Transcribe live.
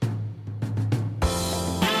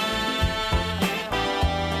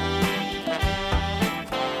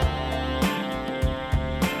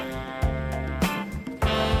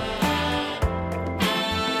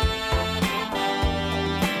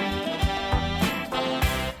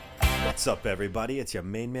What's up, everybody? It's your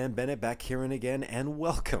main man Bennett back here and again, and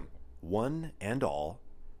welcome, one and all,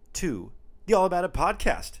 to the All About It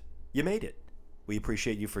podcast. You made it. We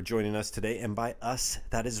appreciate you for joining us today, and by us,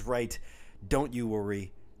 that is right. Don't you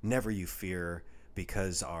worry, never you fear,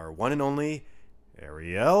 because our one and only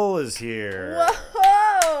Ariel is here.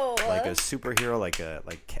 Whoa! Like a superhero, like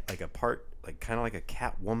a part, like kind of like a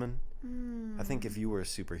cat woman. I think if you were a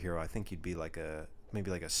superhero, I think you'd be like maybe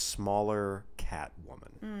like a smaller cat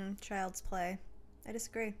woman. Child's play. I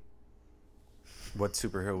disagree. What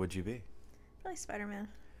superhero would you be? Probably Spider-Man.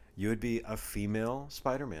 You would be a female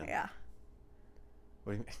Spider-Man. Yeah.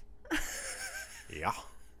 What do you mean? Yeah.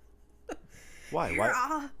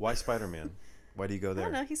 Why? Why Spider-Man? Why do you go I there?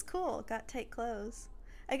 don't know. He's cool. Got tight clothes.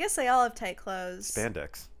 I guess they all have tight clothes.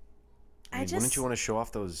 Spandex. I mean, wouldn't you want to show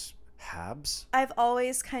off those habs? I've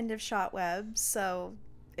always kind of shot webs, so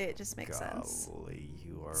it just makes sense. Golly,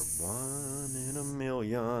 you are one in a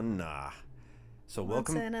million. Nah. So Once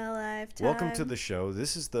in a lifetime. welcome to the show.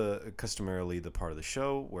 This is customarily the part of the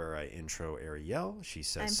show where I intro Ariel. She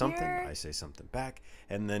says I'm something, here. I say something back,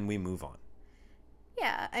 and then we move on.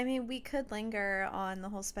 Yeah, I mean, we could linger on the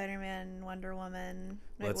whole Spider-Man, Wonder Woman.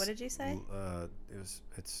 Wait, what did you say?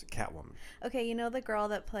 It's Catwoman. Okay, you know the girl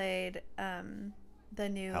that played the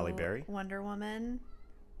new Halle Berry? Wonder Woman?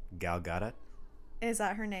 Gal Gadot. Is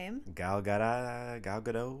that her name? Gal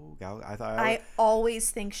Gadot. I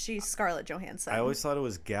always think she's Scarlett Johansson. I always thought it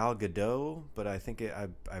was Gal Gadot, but I think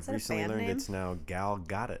I've that a recently band learned name? it's now Gal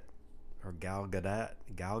Gadot or Gal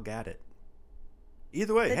Gadot.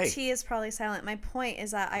 Either way, The hey, T is probably silent. My point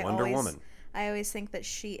is that I Wonder Woman. always think that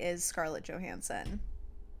she is Scarlett Johansson.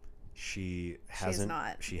 She hasn't.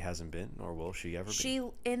 not. She hasn't been, nor will she ever be. She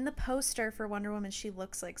in the poster for Wonder Woman, she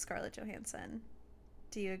looks like Scarlett Johansson.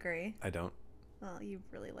 Do you agree? I don't. Well, you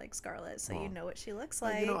really like Scarlett, so Well, you know what she looks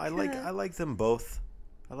like. I like them both.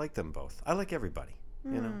 I like them both. I like everybody.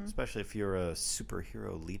 You know, especially if you're a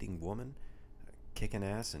superhero leading woman, kicking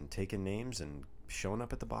ass and taking names and showing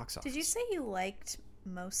up at the box office. Did you say you liked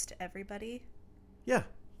most everybody? Yeah,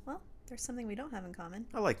 Well, there's something we don't have in common.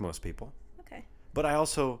 I like most people, Okay. but I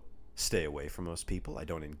also stay away from most people. I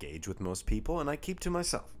don't engage with most people, and I keep to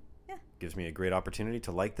myself. Yeah. Gives me a great opportunity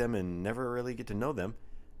to like them and never really get to know them.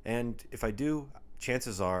 And if I do,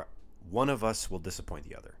 chances are one of us will disappoint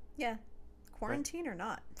the other. Yeah. Quarantine or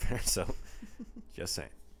not? So, just saying.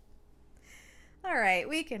 All right,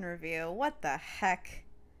 we can review. What the heck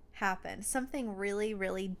happened? Something really,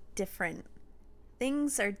 really different.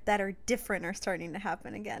 Things that are different are starting to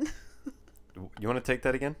happen again. You want to take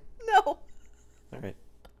that again? No. All right.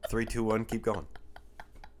 3, 2, 1, keep going.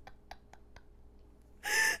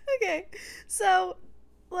 Okay, so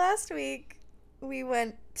last week we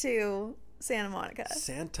went to Santa Monica.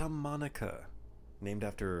 Santa Monica, named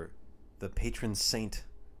after the patron saint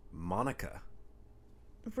Monica.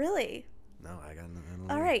 Really? No, I got nothing.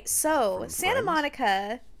 All right, so From Santa Friends?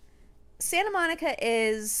 Monica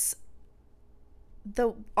is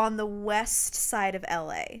on the west side of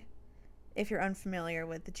LA, if you're unfamiliar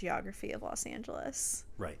with the geography of Los Angeles.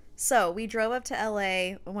 Right. So we drove up to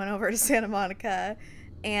LA, went over to Santa Monica,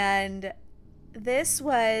 and this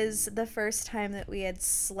was the first time that we had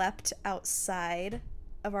slept outside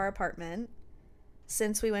of our apartment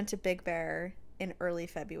since we went to Big Bear in early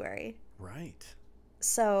February. Right.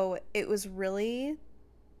 So it was really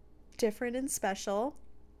different and special.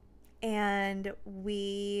 And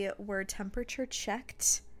we were temperature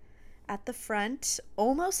checked at the front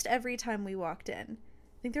almost every time we walked in.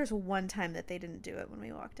 I think there was one time that they didn't do it when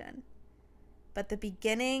we walked in. But the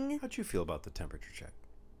beginning, How'd you feel about the temperature check?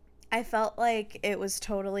 I felt like it was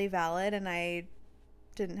totally valid and I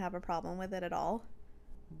didn't have a problem with it at all.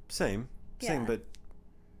 Same, Yeah. but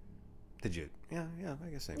did you? Yeah, I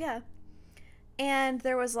guess same. Yeah. And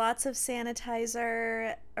there was lots of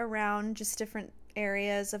sanitizer around just different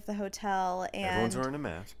areas of the hotel, and Everyone's wearing a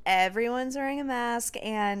mask. everyone's wearing a mask,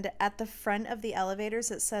 and at the front of the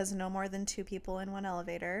elevators it says no more than 2 people in one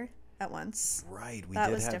elevator at once. Right.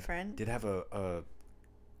 That was different. Did have a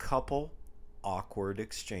couple awkward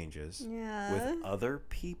exchanges Yeah. with other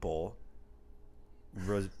people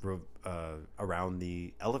around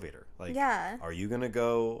the elevator. Like, Yeah. are you gonna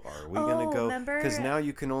go? Are we gonna go? remember? Because now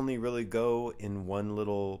you can only really go in one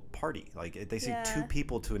little party. Like they say, Yeah. 2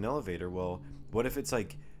 people to an elevator. Well, what if it's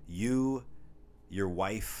like you, your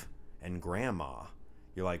wife, and grandma?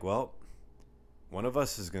 You're like, well, one of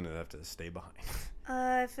us is gonna have to stay behind.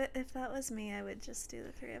 If that was me, I would just do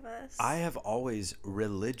the 3 of us. I have always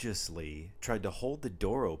religiously tried to hold the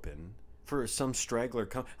door open for some straggler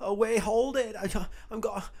come. Oh wait, hold it!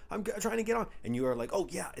 I'm trying to get on, and you are like, oh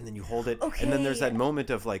yeah, and then you hold it, Okay. and then there's that moment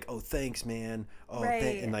of like, oh thanks, man, oh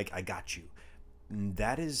Right. and like I got you.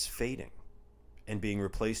 That is fading, and being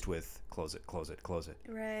replaced with close it, close it, close it,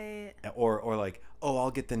 Right. or like, oh I'll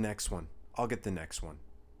get the next one, I'll get the next one,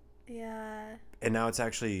 Yeah. and now it's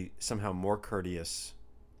actually somehow more courteous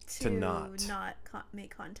to not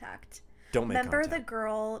make contact. don't make Remember contact.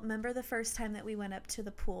 remember the first time that we went up to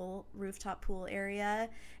the rooftop pool area,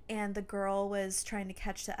 and the girl was trying to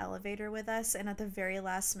catch the elevator with us, and at the very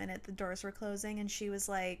last minute the doors were closing, and she was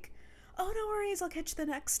like, oh no worries, I'll catch the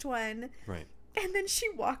next one. Right. And then she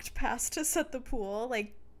walked past us at the pool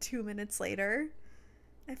like 2 minutes later.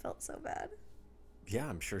 I felt so bad. Yeah,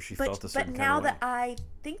 I'm sure she felt a But certain now kind of that I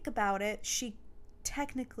think about it, she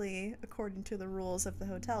technically, according to the rules of the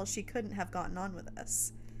hotel, she couldn't have gotten on with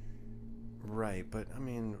us. Right, but I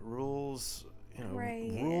mean, rules, Right.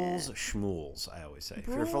 rules, schmools, I always say.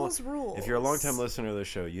 Rules. If you're a long-time listener of the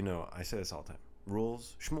show, you know I say this all the time.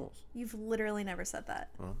 Rules, schmools. You've literally never said that.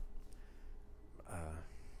 Well,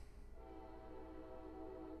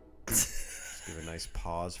 just give a nice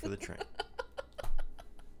pause for the train.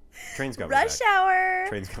 Train's coming back. Rush hour.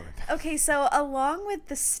 Train's coming back. Okay, so along with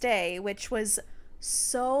the stay, which was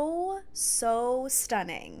so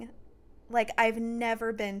stunning. Like, I've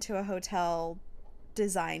never been to a hotel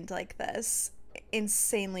designed like this.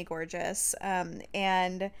 Insanely gorgeous.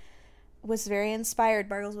 And was very inspired.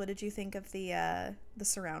 Bargles, what did you think of the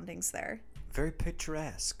surroundings there? Very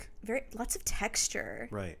picturesque. Lots of texture.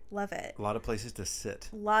 Right. Love it. A lot of places to sit.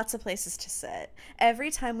 Lots of places to sit.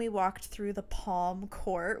 Every time we walked through the Palm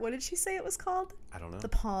Court, what did she say it was called? I don't know. The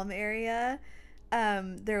Palm area.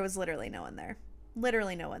 There was literally no one there.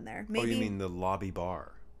 Literally no one there. Maybe, oh, you mean the lobby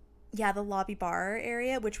bar? Yeah, the lobby bar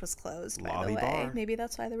area, which was closed, by Lobby the way. bar. Maybe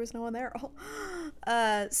that's why there was no one there.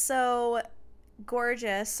 So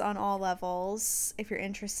gorgeous on all levels. If you're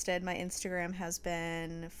interested, my Instagram has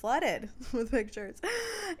been flooded with pictures.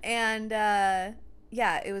 And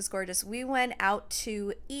yeah, it was gorgeous. We went out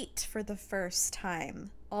to eat for the first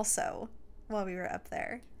time also while we were up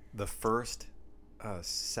there. The first,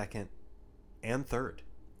 second, and third.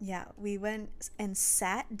 Yeah, we went and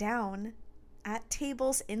sat down at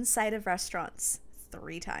tables inside of restaurants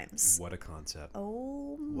 3 times. What a concept.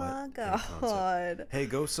 Oh my What a concept. God. Hey,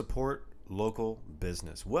 go support local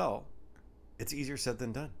business. Well, it's easier said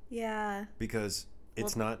than done Yeah, because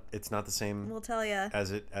it's not the same we'll tell you.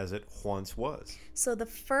 as it once was. So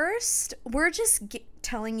we're just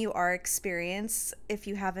telling you our experience if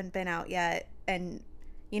you haven't been out yet, and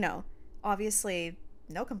obviously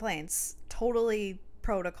no complaints, totally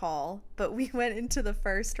protocol, but we went into the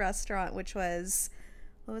first restaurant, which was,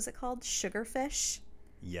 what was it called? Sugarfish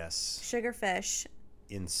Yes.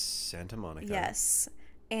 In Santa Monica. Yes.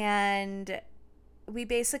 And we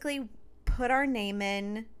basically put our name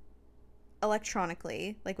in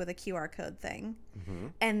electronically, like with a QR code thing,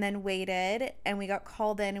 and then waited, and we got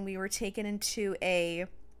called in, and we were taken into a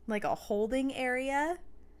holding area.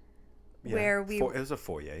 Yeah. Where it was a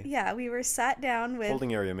foyer. Yeah, we were sat down with...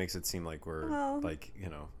 Holding area makes it seem like we're Well,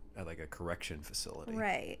 at like a correction facility.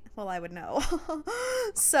 Right. Well, I would know.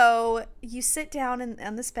 So you sit down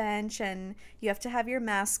on this bench, and you have to have your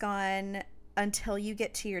mask on until you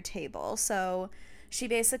get to your table. So she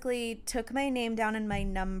basically took my name down and my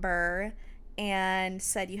number and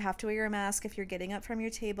said you have to wear your mask if you're getting up from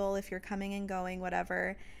your table, if you're coming and going,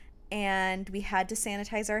 whatever. And we had to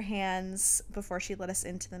sanitize our hands before she let us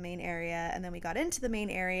into the main area. And then we got into the main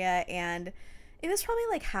area, and it was probably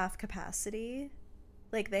like half capacity.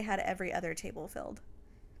 Like, they had every other table filled.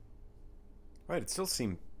 Right. It still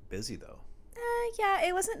seemed busy though. Yeah,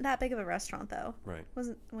 it wasn't that big of a restaurant though. Right.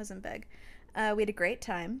 Wasn't big. We had a great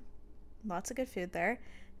time. Lots of good food there.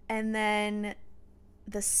 And then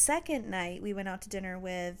the second night, we went out to dinner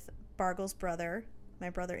with Bargle's brother, my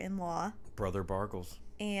brother-in-law, Brother Bargles.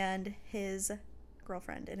 and his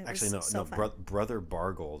girlfriend, and it Actually, was so fun. Brother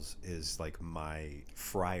Bargles is like my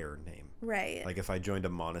friar name. Right. Like if I joined a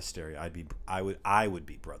monastery, I would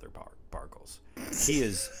be Brother Bargles. He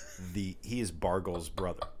is Bargles'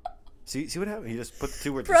 brother. See what happened? He just put the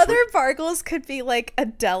 2 words. Brother Bargles could be like a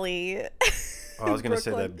deli. Oh, I was going to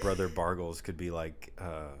say Brooklyn. that Brother Bargles could be like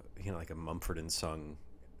like a Mumford and Son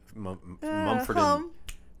Mumford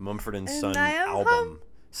and Son album.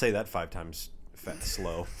 Say that 5 times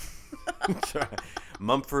slow.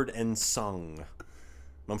 Mumford and Son.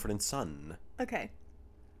 Okay.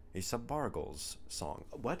 It's a Bargles song.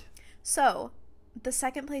 What? So, the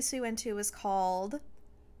second place we went to was called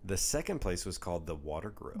The second place was called the Water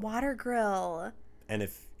Grill. Water Grill. And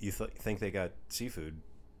if you think they got seafood,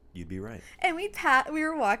 you'd be right. And we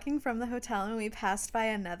were walking from the hotel and we passed by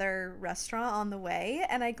another restaurant on the way,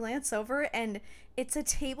 and I glance over and it's a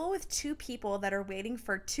table with two people that are waiting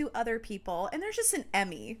for two other people, and there's just an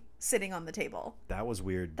Emmy sitting on the table. That was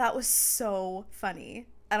weird. That was so funny.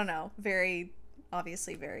 I don't know. Very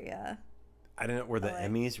obviously very I don't know. Were the LA.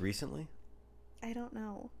 Emmys recently? I don't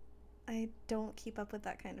know. I don't keep up with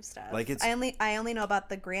that kind of stuff. Like it's I only know about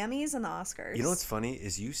the Grammys and the Oscars. You know what's funny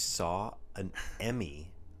is you saw an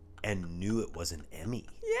Emmy and knew it was an Emmy.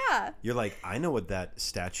 Yeah. You're like, I know what that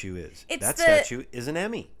statue is. It's that the- statue is an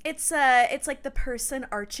Emmy. It's like the person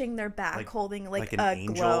arching their back holding like an a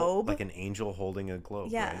angel, globe. like an angel holding a globe.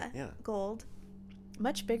 Yeah. Right? Yeah. Gold.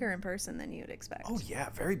 Much bigger in person than you'd expect. Oh yeah,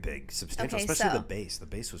 very big, substantial, Okay, especially so- the base. The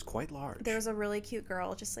base was quite large. There was a really cute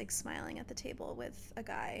girl just like smiling at the table with a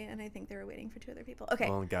guy, and I think they were waiting for two other people. Okay.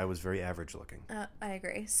 Well, the guy was very average looking. I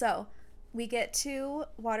agree. So we get to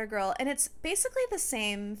Water Girl, and it's basically the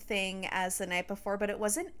same thing as the night before, but it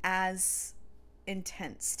wasn't as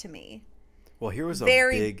intense to me. Well, here was a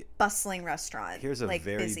Very big. bustling restaurant. Here's a like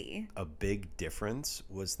very busy. a big difference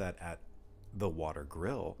was that at the Water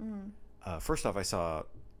Grill, Mm. first off, I saw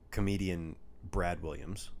comedian Brad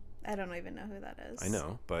Williams. I don't even know who that is. I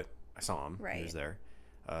know, but I saw him. He Right. was there.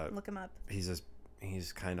 Look him up.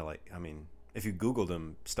 He's kind of like, I mean, if you Googled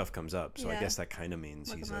him, stuff comes up. So I Yeah. guess that kind of means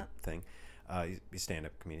Look he's him a up. thing. He's a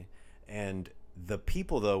stand-up comedian. And the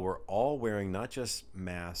people, though, were all wearing not just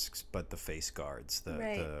masks, but the face guards.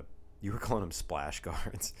 Right. You were calling them splash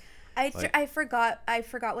guards. I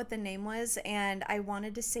forgot what the name was, and I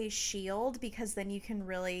wanted to say shield because then you can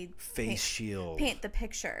really Face shield. paint the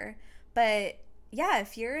picture. But yeah,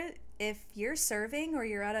 if you're serving or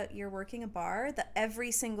you're working a bar,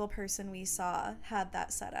 every single person we saw had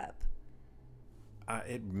that set up.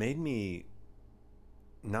 It made me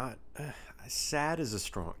not sad is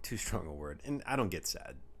too strong a word, and I don't get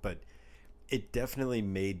sad, but it definitely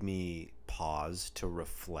made me pause to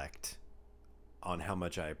reflect on how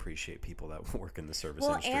much I appreciate people that work in the service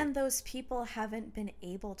industry. And those people haven't been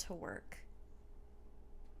able to work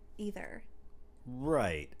either.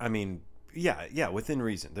 Right. I mean, yeah, within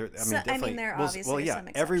reason. There definitely. there well, obviously are yeah, some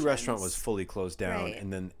every exceptions. restaurant was fully closed down, Right.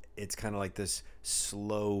 and then it's kind of like this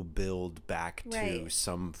slow build back to Right.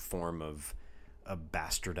 some form of a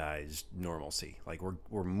bastardized normalcy. Like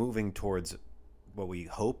we're moving towards what we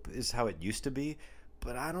hope is how it used to be,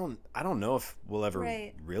 but I don't know if we'll ever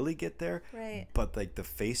Right. really get there. Right. But like the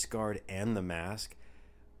face guard and the mask,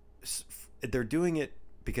 they're doing it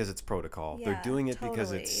because it's protocol. Yeah, They're doing it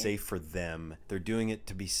because it's totally. safe for them. They're doing it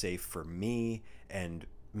to be safe for me and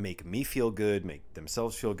make me feel good, make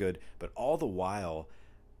themselves feel good. But all the while,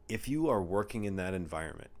 if you are working in that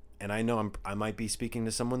environment, and I know I might be speaking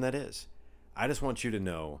to someone that is, I just want you to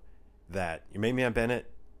know that you made me on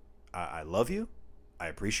Bennett. I love you. I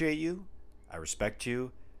appreciate you. I respect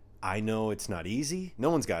you. I know it's not easy. No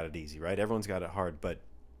one's got it easy, right? Everyone's got it hard. But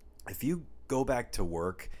if you go back to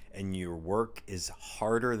work and your work is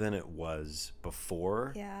harder than it was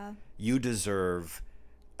before, Yeah. you deserve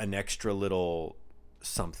an extra little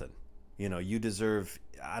something. You deserve,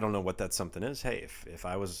 I don't know what that something is. Hey, if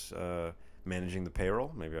I was managing the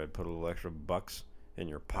payroll, maybe I'd put a little extra bucks in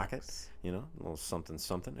your pocket, Bucks. a little something,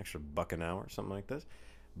 extra $1 an hour, something like this.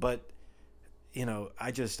 But,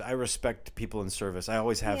 I respect people in service. I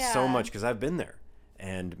always have so Yeah. much because I've been there,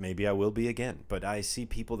 and maybe I will be again. But I see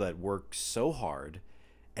people that work so hard,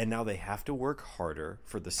 and now they have to work harder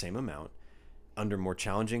for the same amount under more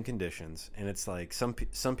challenging conditions. And it's like some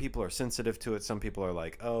people are sensitive to it. Some people are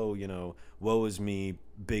like, oh, woe is me,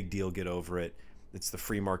 big deal, get over it. It's the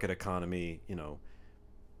free market economy,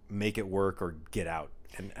 make it work or get out.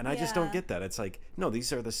 And I just don't Yeah. get that. It's like, no,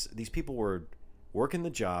 these people were working the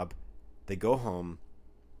job. They go home,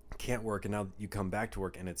 can't work, and now you come back to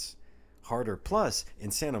work and it's harder. Plus,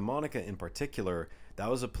 in Santa Monica in particular, that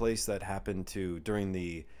was a place that happened during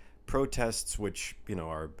the protests, which,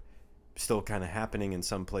 are still kind of happening in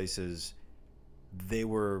some places. They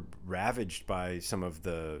were ravaged by some of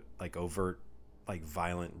the overt,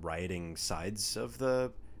 violent rioting sides of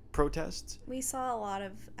the protests. We saw a lot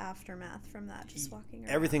of aftermath from that just walking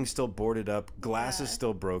around. Everything's still boarded up. Glass is Yeah.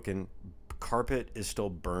 still broken. Carpet is still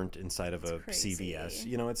burnt inside of a crazy. CVS.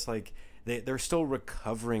 It's like they're still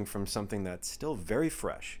recovering from something that's still very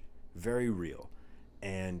fresh, very real.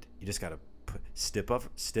 And you just got to step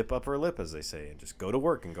up her lip, as they say, and just go to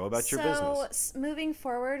work and go about your business. So moving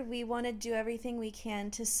forward, we want to do everything we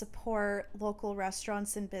can to support local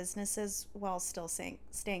restaurants and businesses while still staying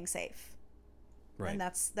safe. Right. And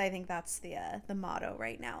I think that's the motto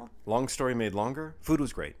right now. Long story made longer. Food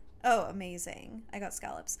was great. Oh, amazing. I got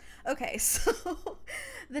scallops. Okay, so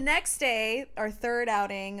the next day, our third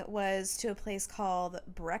outing was to a place called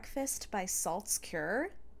Breakfast by Salt's Cure.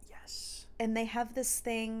 Yes. And they have this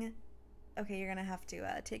thing. Okay, you're going to have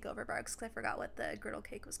to take over, Barks, because I forgot what the griddle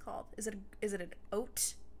cake was called. Is it an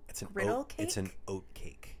oat griddle cake? It's an oat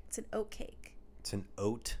cake. It's an oat cake. It's an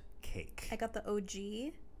oat cake. I got the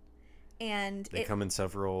OG. And they come in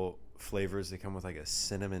several flavors. They come with like a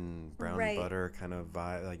cinnamon brown butter kind of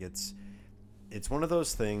vibe. Like it's one of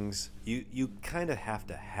those things you kind of have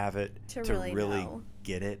to have it to really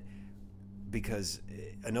get it, because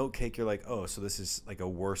an oat cake, you're like, oh, so this is like a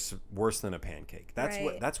worse than a pancake.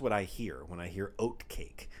 That's what I hear when I hear oat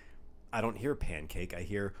cake. I don't hear pancake. I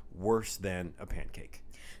hear worse than a pancake.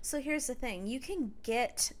 So here's the thing: you can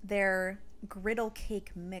get their griddle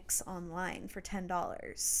cake mix online for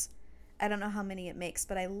 $10. I don't know how many it makes,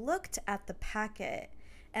 but I looked at the packet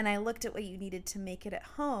and I looked at what you needed to make it at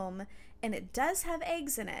home, and it does have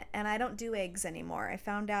eggs in it. And I don't do eggs anymore. I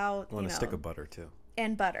found out, a stick of butter too.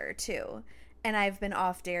 And butter too. And I've been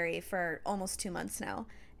off dairy for almost 2 months now,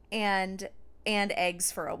 and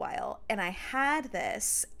eggs for a while. And I had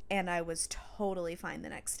this, and I was totally fine the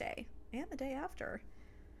next day and the day after.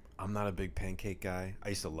 I'm not a big pancake guy. I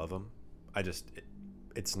used to love them.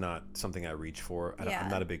 It's not something I reach for. I'm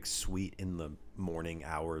not a big sweet in the morning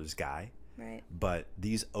hours guy. Right. But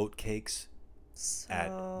these oat cakes at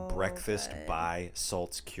Breakfast by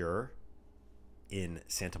Salt's Cure in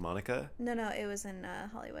Santa Monica. No, it was in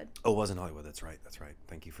Hollywood. Oh, it was in Hollywood. That's right.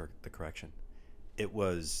 Thank you for the correction. They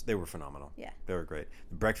were phenomenal. Yeah. They were great.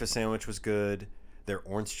 The breakfast sandwich was good. Their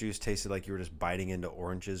orange juice tasted like you were just biting into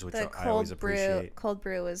oranges, which I always appreciate. Cold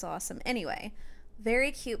brew was awesome. Anyway,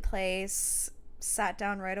 very cute place. Sat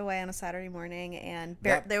down right away on a Saturday morning, and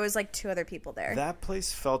there was like 2 other people there. That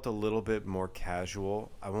place felt a little bit more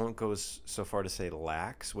casual. I won't go so far to say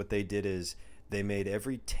lax. What they did is they made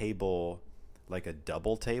every table like a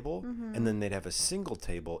double table, and then they'd have a single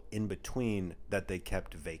table in between that they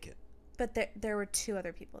kept vacant. But there were 2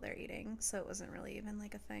 other people there eating, so it wasn't really even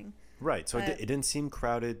like a thing. Right. So it didn't seem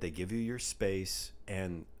crowded. They give you your space,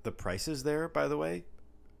 and the prices there, by the way,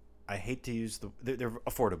 I hate to use they're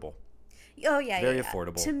affordable. Oh, yeah. Very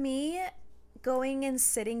affordable. To me, going and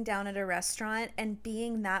sitting down at a restaurant and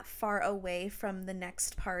being that far away from the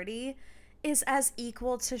next party is as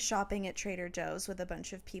equal to shopping at Trader Joe's with a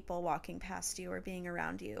bunch of people walking past you or being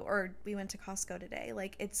around you. Or we went to Costco today.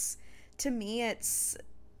 Like, to me,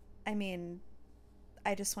 I mean,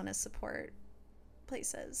 I just want to support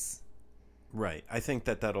places. Right. I think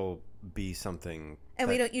that'll be something. And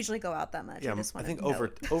we don't usually go out that much. Yeah, I think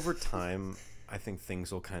over time, I think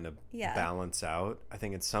things will kind of balance out. I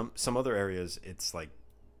think in some other areas, it's like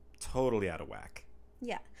totally out of whack.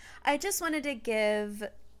 Yeah. I just wanted to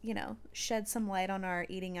shed some light on our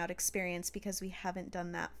eating out experience, because we haven't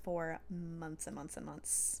done that for months and months and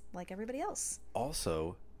months like everybody else.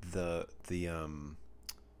 Also, the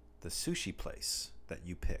sushi place that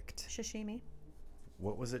you picked. Sashimi.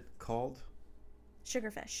 What was it called?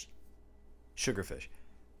 Sugarfish.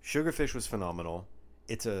 Sugarfish was phenomenal.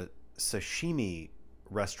 It's a sashimi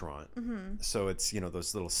restaurant. So it's,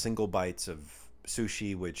 those little single bites of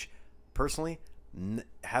sushi, which personally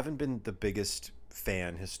haven't been the biggest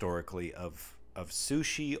fan historically of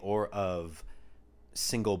sushi or of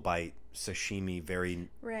single bite sashimi, very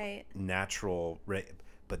natural,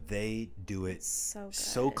 but they do it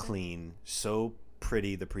so clean, so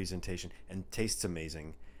pretty, the presentation, and tastes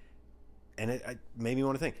amazing. And it made me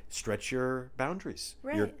want to think, stretch your boundaries,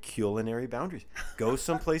 your culinary boundaries. Go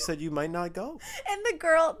someplace that you might not go. And the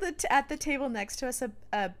girl at the table next to us,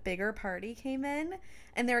 a bigger party came in,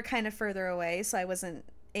 and they were kind of further away, so I wasn't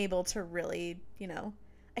able to really,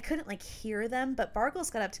 I couldn't hear them, but Bargles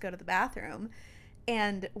got up to go to the bathroom.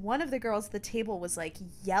 And one of the girls at the table was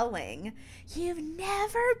yelling, "You've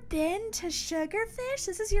never been to Sugarfish?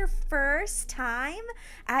 This is your first time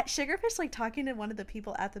at Sugarfish?" Talking to one of the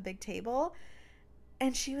people at the big table.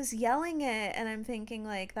 And she was yelling it. And I'm thinking,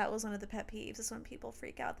 that was one of the pet peeves, is when people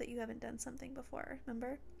freak out that you haven't done something before.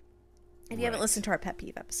 Remember? If you haven't listened to our pet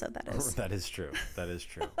peeve episode, that is. That is true.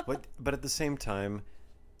 But at the same time,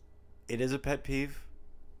 it is a pet peeve.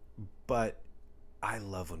 But I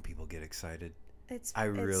love when people get excited. I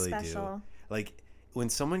really special. Do. When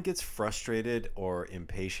someone gets frustrated or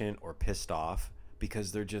impatient or pissed off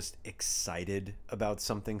because they're just excited about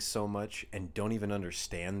something so much and don't even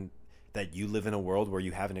understand that you live in a world where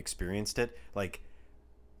you haven't experienced it.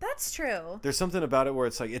 That's true. There's something about it where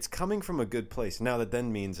it's it's coming from a good place. Now that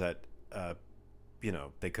then means that,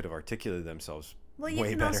 they could have articulated themselves way better. Well,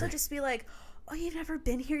 you can also just be like, "Oh, you've never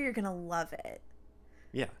been here? You're going to love it."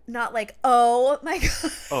 Yeah. Not like, oh my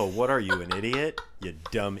God. Oh, what are you, an idiot? You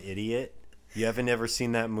dumb idiot. You haven't ever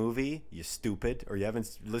seen that movie? You stupid. Or you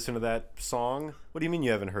haven't listened to that song? What do you mean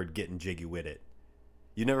you haven't heard Getting Jiggy With It?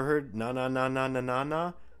 You never heard Na Na Na Na Na Na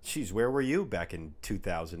Na? Jeez, where were you back in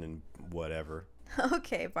 2000 and whatever?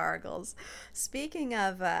 Okay, Bargles. Speaking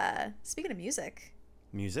of music,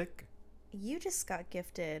 Music? you just got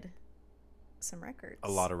gifted some records.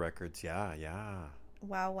 A lot of records. Yeah, yeah.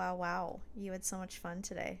 Wow, wow, wow. You had so much fun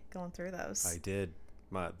today going through those. I did.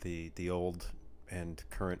 The old and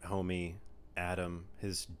current homie Adam,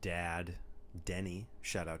 his dad Denny.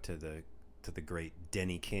 Shout out to the great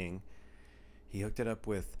Denny King. He hooked it up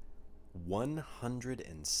with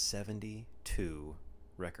 172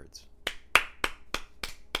 records.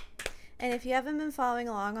 And if you haven't been following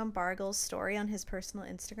along on Bargle's story on his personal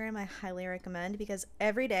Instagram, I highly recommend, because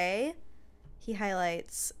every day he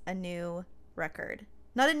highlights a new record.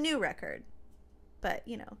 Not a new record, but,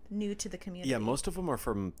 new to the community. Yeah, most of them are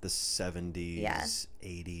from the 70s, Yeah.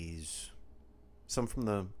 80s, some from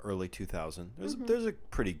the early 2000s. There's a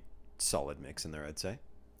pretty solid mix in there, I'd say.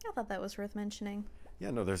 I thought that was worth mentioning.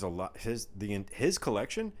 Yeah, no, there's a lot. His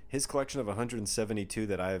collection of 172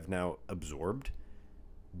 that I have now absorbed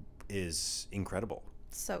is incredible.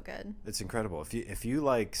 So good. It's incredible. If you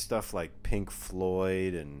like stuff like Pink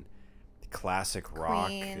Floyd and classic rock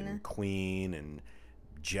and Queen and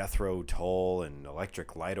Jethro Tull and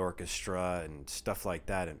Electric Light Orchestra and stuff like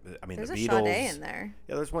that, and I mean, there's the a Beatles. Sade in there.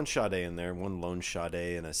 Yeah, there's one Sade in there, one lone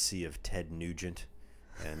Sade, and a sea of Ted Nugent,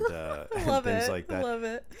 and, Love and things it. like that. Love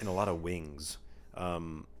it. And a lot of Wings.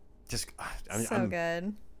 Good.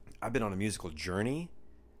 I've been on a musical journey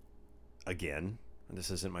again. And this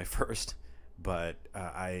isn't my first, but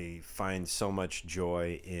I find so much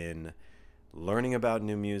joy in learning about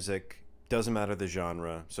new music. Doesn't matter the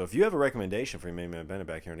genre. So if you have a recommendation for Main Man Bennett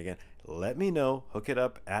back here and again, let me know. Hook it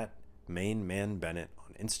up at Main Man Bennett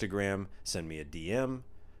on Instagram. Send me a DM.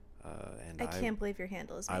 And I can't believe your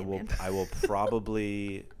handle is I Man. will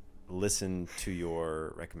probably listen to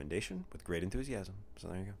your recommendation with great enthusiasm. So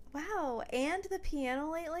there you go. Wow. And the piano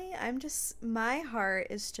lately, my heart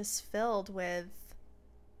is just filled with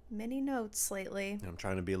many notes lately. I'm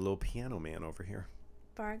trying to be a little piano man over here.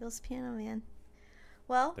 Bargle's Piano Man.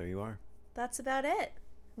 Well, There you are. that's about it.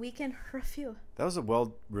 Weekend review. That was a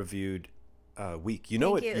well-reviewed week. Thank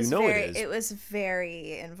you. It is. It was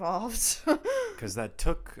very involved. Because that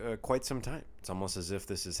took quite some time. It's almost as if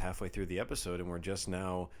this is halfway through the episode and we're just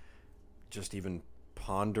now even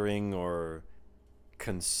pondering or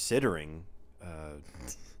considering,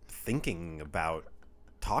 thinking about,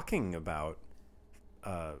 talking about,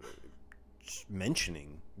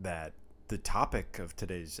 mentioning that the topic of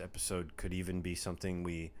today's episode could even be something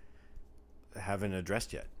we haven't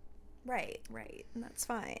addressed yet. Right. And that's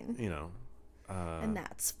fine. And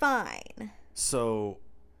that's fine. So,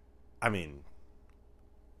 I mean,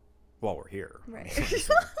 while we're here, Right.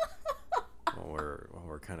 while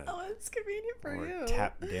we're kind of Oh, it's convenient for you.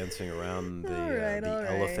 tap dancing around the All right.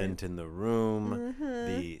 elephant in the room,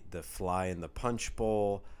 Mhm. the fly in the punch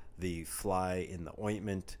bowl, the fly in the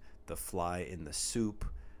ointment, the fly in the soup,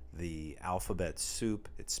 the alphabet soup.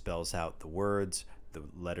 It spells out the words. The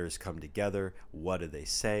letters come together. What do they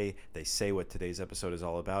say? They say what today's episode is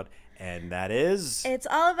all about, and that is It's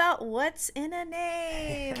all about what's in a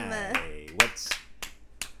name. Hey,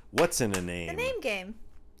 what's in a name? The name game.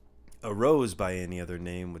 A rose by any other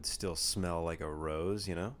name would still smell like a rose,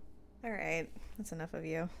 All right. That's enough of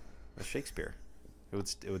you. That's Shakespeare. It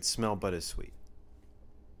would smell but as sweet.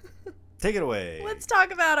 Take it away. Let's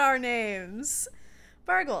talk about our names.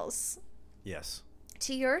 Bargles. Yes.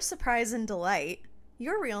 To your surprise and delight,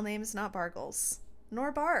 your real name is not Bargles,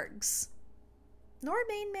 nor Bargs, nor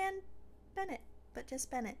Main Man Bennett, but just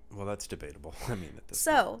Bennett. Well, that's debatable. I mean, at this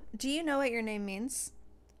point. So, do you know what your name means?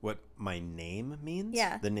 What my name means?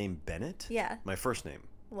 Yeah. The name Bennett? Yeah. My first name.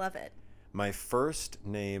 Love it. My first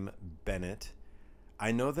name, Bennett.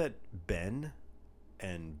 I know that Ben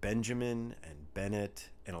and Benjamin and Bennett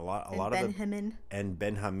and a lot of the Benjamin. and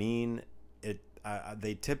Benjamin,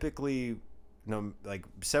 they typically, like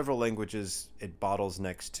several languages, it bottles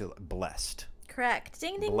next to blessed. Correct.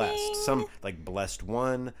 Ding, ding, Blessed. ding. Some like blessed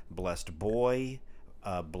one, blessed boy,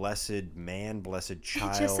 blessed man, blessed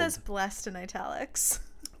child. It just says blessed in italics.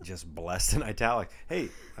 Just blessed in italic. Hey,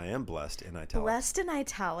 I am blessed in italic. Blessed in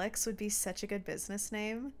italics would be such a good business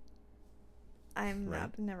name. I'm Right.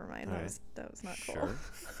 not. Never mind. All That was not Sure. cool.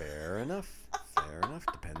 Fair enough. Fair enough.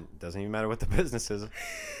 Doesn't even matter what the business is.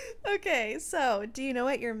 Okay, so do you know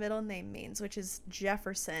what your middle name means, which is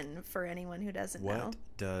Jefferson for anyone who doesn't know? What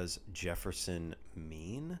does Jefferson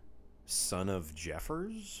mean? Son of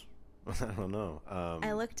Jeffers? I don't know.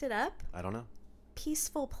 I looked it up. I don't know.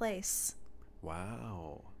 Peaceful place.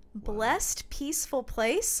 Wow. Blessed, peaceful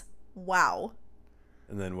place? Wow.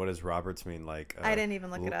 And then what does Roberts mean? Like I didn't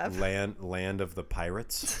even look it up. Land of the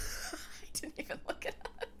pirates. I didn't even look it up.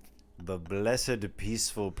 The blessed,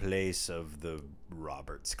 peaceful place of the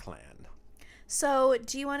Roberts clan. So,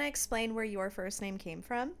 do you want to explain where your first name came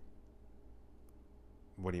from?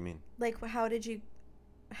 What do you mean? Like, how did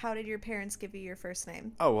your parents give you your first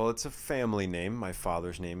name? Oh, well, it's a family name. My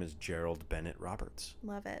father's name is Gerald Bennett Roberts.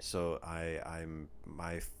 Love it. So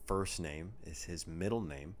my first name is his middle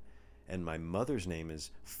name, and my mother's name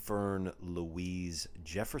is Fern Louise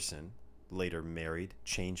Jefferson. Later married,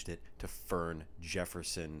 changed it to Fern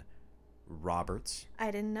Jefferson Roberts. I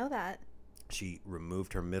didn't know that. She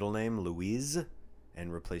removed her middle name, Louise,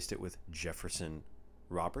 and replaced it with Jefferson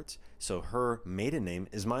Roberts. So her maiden name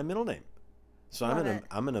is my middle name. So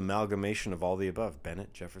I'm an amalgamation of all the above.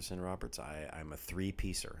 Bennett, Jefferson, Roberts. I'm a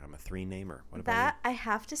three-piecer. I'm a three-namer. What about That, I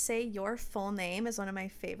have to say, your full name is one of my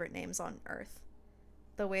favorite names on earth.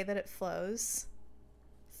 The way that it flows.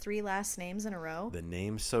 3 last names in a row. you? The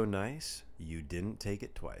name's so nice, you didn't take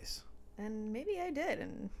it twice. And maybe I did,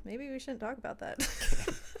 and maybe we shouldn't talk about that.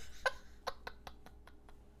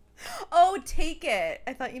 Oh, take it.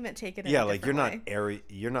 I thought you meant take it in Yeah, a like you're different not way.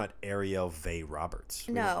 You're not Ariel Vay Roberts.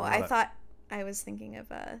 No, I thought I was thinking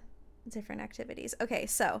of different activities. Okay,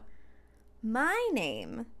 so my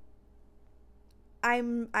name,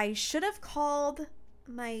 I should have called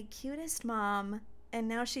my cutest mom, and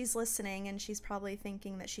now she's listening, and she's probably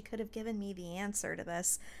thinking that she could have given me the answer to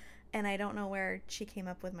this, and I don't know where she came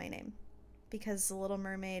up with my name, because The Little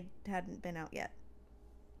Mermaid hadn't been out yet.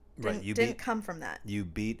 Didn't come from that. You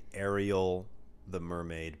beat Ariel the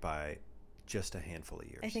Mermaid by just a handful of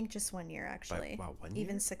years. I think just 1 year, actually. Wow, 1 year?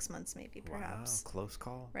 Even 6 months, maybe, perhaps. Wow, close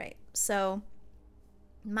call. Right. So,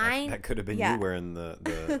 mine... That could have been you wearing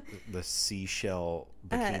the seashell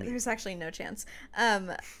bikini. There's actually no chance.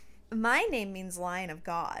 My name means Lion of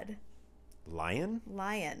God. Lion?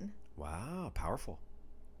 Lion. Wow, powerful.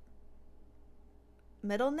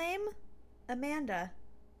 Middle name? Amanda.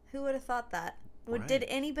 Who would have thought that? Right. Did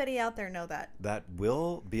anybody out there know that? That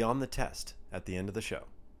will be on the test at the end of the show.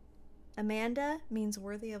 Amanda means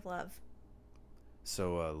worthy of love.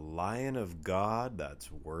 So a lion of God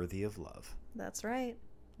that's worthy of love. That's right.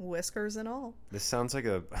 Whiskers and all. This sounds like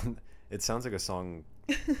it sounds like a song.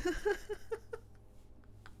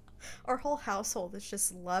 Our whole household is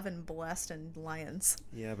just love and blessed and lions.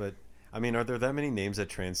 Yeah, but I mean, are there that many names that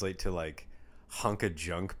translate to like hunk of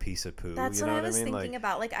junk piece of poo? That's you know what I was mean? thinking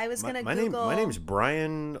about. Like I was gonna my Google. My name's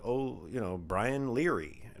Brian. Brian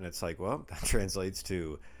Leary, and it's like, well, that translates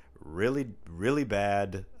to really, really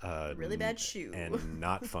bad. Really bad shoe. And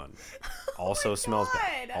not fun. Also smells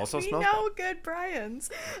bad. Also smells bad. We know good Brian's.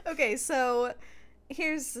 Okay, so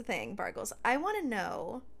here's the thing, Bargles. I want to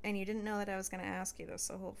know, and you didn't know that I was going to ask you this,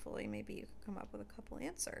 so hopefully maybe you can come up with a couple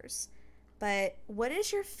answers. But what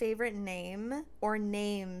is your favorite name or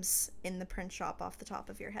names in the print shop off the top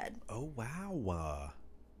of your head? Oh, wow.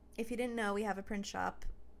 If you didn't know, we have a print shop,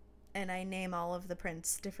 and I name all of the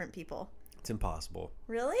prints different people. It's impossible.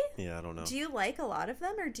 Really? Yeah, I don't know. Do you like a lot of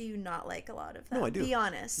them, or do you not like a lot of them? No, I do. Be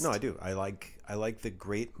honest. No, I do. I like the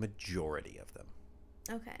great majority of them.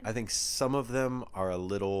 Okay. I think some of them are a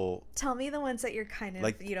little. Tell me the ones that you're kind of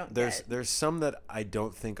you don't get. There's some that I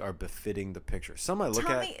don't think are befitting the picture. Some I look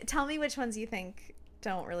at. Tell me which ones you think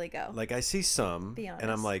don't really go. Like I see some, Be honest.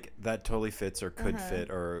 and I'm like, that totally fits or could fit,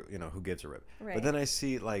 or who gives a rip. Right. But then I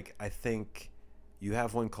see I think you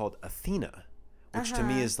have one called Athena, which to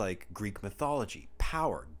me is like Greek mythology,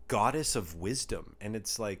 power, goddess of wisdom, and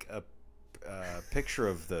it's like a picture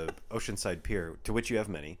of the Oceanside Pier, to which you have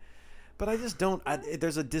many. But I just don't.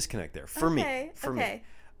 There's a disconnect there for me. For me,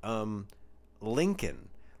 Lincoln,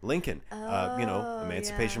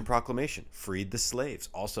 Emancipation Proclamation, freed the slaves.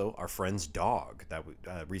 Also, our friend's dog that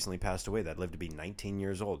recently passed away, that lived to be 19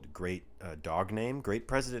 years old. Great dog name, great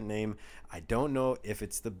president name. I don't know if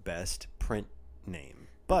it's the best print name,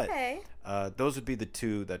 but those would be the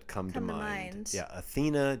two that come to mind. Yeah,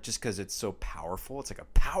 Athena, just because it's so powerful. It's like a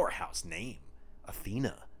powerhouse name.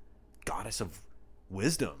 Athena, goddess of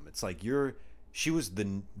wisdom. It's like she was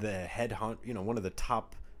the head hunt, one of the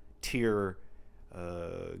top tier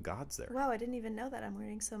gods there. Wow, I didn't even know that. I'm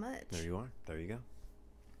learning so much. There you are. There you go.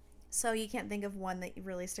 So you can't think of one that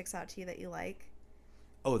really sticks out to you that you like?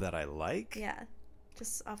 Oh, that I like? Yeah.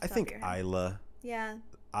 Just off the I top think of your head. Isla. Yeah.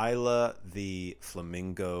 Isla, the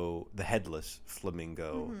flamingo, the headless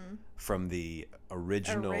flamingo from the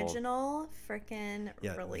original frickin'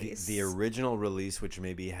 release. The original release, which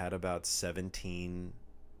maybe had about 17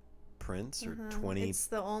 prince or 20 It's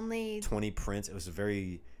the only 20 prince. It was a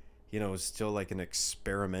very, it was still like an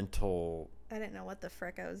experimental. I didn't know what the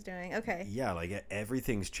frick I was doing. Okay. Yeah, like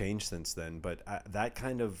everything's changed since then. But that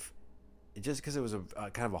kind of, just because it was a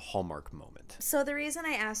kind of a hallmark moment. So the reason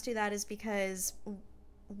I asked you that is because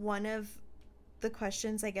one of the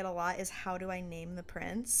questions I get a lot is how do I name the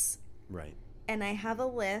prince? Right. And I have a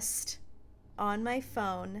list on my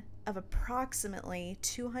phone of approximately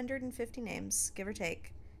 250 names, give or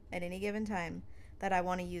take, at any given time that I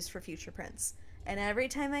want to use for future prints. And every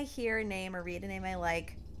time I hear a name or read a name I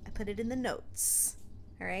like, I put it in the notes.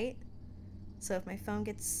 All right? So if my phone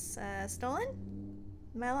gets stolen,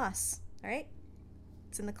 my loss. All right?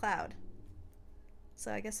 It's in the cloud.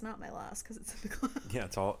 So I guess not my loss because it's in the cloud. Yeah,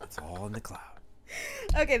 it's all in the cloud.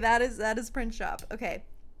 Okay, that is Print Shop. Okay.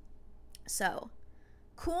 So,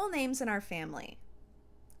 cool names in our family.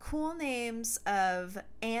 Cool names of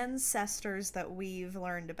ancestors that we've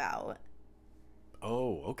learned about.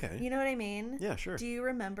 Oh, okay. You know what I mean? Yeah, sure. Do you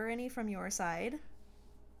remember any from your side?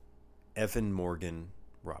 Evan Morgan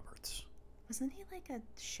Roberts. Wasn't he like a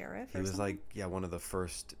sheriff or He was something? like, one of the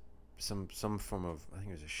first, some form of, I think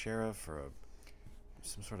he was a sheriff or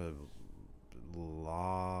some sort of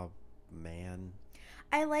law man.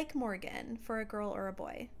 I like Morgan for a girl or a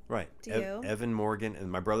boy. Right. Do you? Evan Morgan,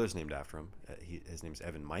 and my brother's named after him. His name's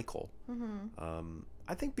Evan Michael. Mm-hmm.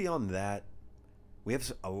 I think beyond that, we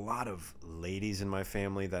have a lot of ladies in my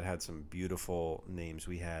family that had some beautiful names.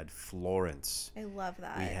 We had Florence. I love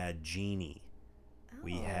that. We had Jeannie. Oh.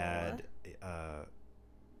 We had,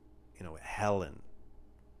 Helen.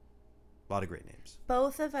 A lot of great names.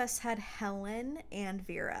 Both of us had Helen and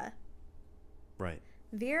Vera. Right.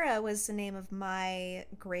 Vera was the name of my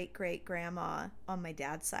great-great-grandma on my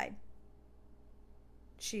dad's side.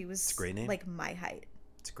 She was It's a great name. like my height.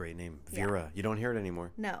 It's a great name. Vera. Yeah. You don't hear it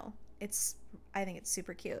anymore. No, I think it's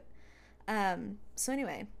super cute. So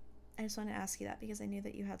anyway, I just wanted to ask you that because I knew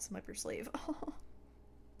that you had some up your sleeve.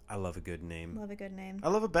 I love a good name. Love a good name. I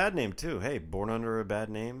love a bad name too. Hey, born under a bad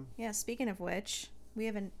name. Yeah, speaking of which, we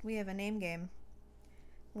have a name game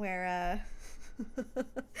where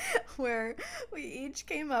where we each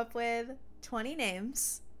came up with 20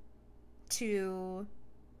 names to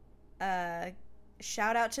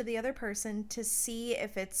shout out to the other person to see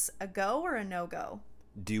if it's a go or a no-go.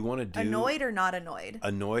 Do you want to do annoyed or not annoyed?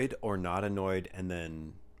 Annoyed or not annoyed, and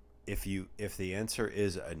then if the answer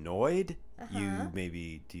is annoyed, you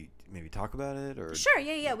maybe talk about it or Sure,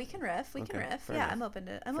 yeah, we can riff. We can riff. Yeah, enough. I'm open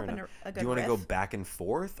to a good riff. Do you want to go back and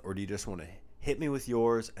forth, or do you just want to hit me with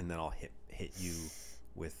yours and then I'll hit you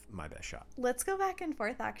with my best shot? Let's go back and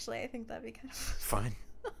forth. Actually, I think that'd be kind of fine.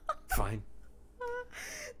 Fine.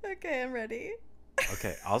 Okay, I'm ready.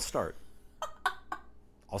 Okay, I'll start,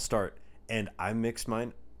 and I mixed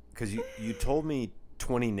mine because you told me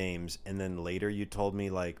 20 names, and then later you told me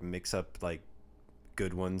like mix up like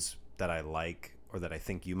good ones that I like or that I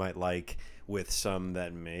think you might like with some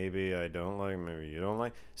that maybe I don't like, maybe you don't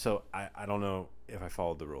like. So I don't know if I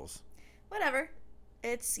followed the rules. Whatever.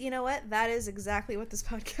 It's, you know what? That is exactly what this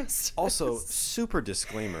podcast is. Also, super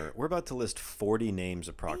disclaimer, we're about to list 40 names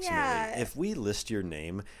approximately. Yeah. If we list your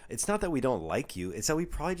name, it's not that we don't like you, it's that we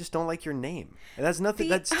probably just don't like your name. And that's nothing,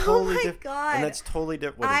 that's totally different. God. And that's totally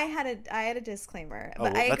different. I had a disclaimer,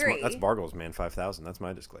 but I that's agree. That's Bargles, man, 5,000. That's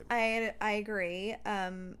my disclaimer. I agree.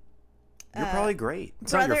 You're probably great.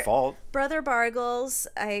 It's not your fault. Brother Bargles,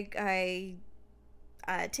 I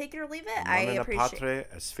take it or leave it. I appreciate Patre,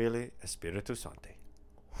 es Filii, es Spiritus Sancti.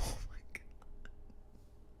 Oh my God.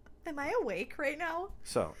 Am I awake right now?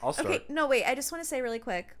 So, I'll start. Okay, no, wait. I just want to say really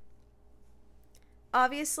quick.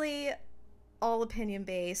 Obviously, all opinion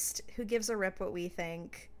based. Who gives a rip what we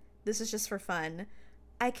think? This is just for fun.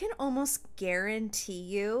 I can almost guarantee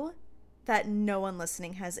you that no one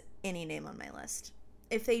listening has any name on my list.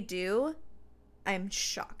 If they do, I'm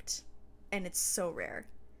shocked. And it's so rare.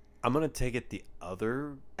 I'm going to take it the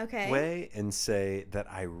other way and say that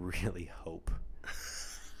I really hope.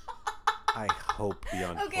 I hope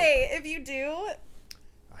beyond hope. Okay, if you do,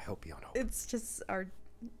 I hope beyond hope. it's just our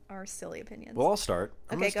silly opinions. Well, I'll start.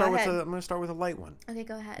 I'm Okay, going go to start with a light one. Okay,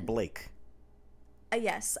 go ahead. Blake.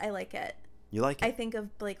 Yes, I like it. You like it? I think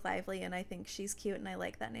of Blake Lively, and I think she's cute, and I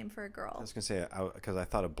like that name for a girl. I was going to say, because I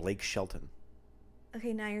thought of Blake Shelton.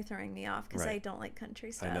 Okay, now you're throwing me off because Right. I don't like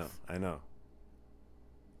country stuff. I know.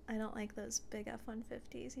 I don't like those big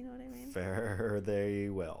F-150s, you know what I mean? Fare thee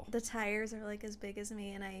well. The tires are like as big as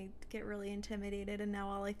me, and I get really intimidated, and now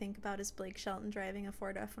all I think about is Blake Shelton driving a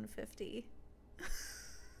Ford F-150.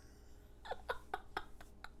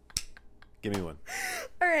 Give me one.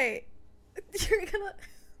 All right. You're gonna...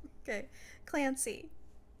 Okay. Clancy.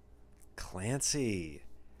 Clancy.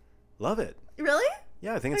 Love it. Really?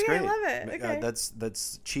 Yeah, I think it's Okay, I great. love it. Okay.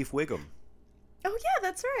 That's Chief Wiggum. Oh yeah,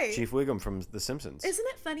 that's right. Chief Wiggum from The Simpsons. Isn't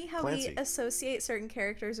it funny how Clancy. we associate certain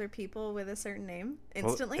characters or people with a certain name Well,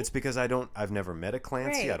 instantly? it's because I've never met a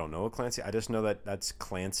Clancy. Right. I don't know a Clancy. I just know that that's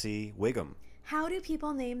Clancy Wiggum. How do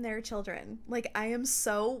people name their children? Like, I am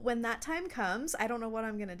so, when that time comes, I don't know what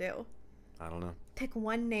I'm going to do. I don't know. Pick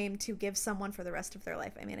one name to give someone for the rest of their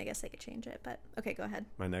life. I mean, I guess they could change it, but okay, go ahead.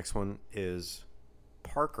 My next one is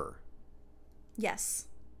Parker. Yes,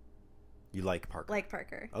 You like Parker? like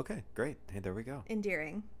Parker. Okay, great. Hey, there we go.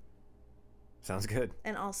 Endearing. Sounds good.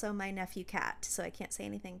 And also my nephew Cat, so I can't say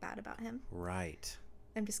anything bad about him. Right.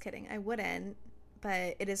 I'm just kidding. I wouldn't,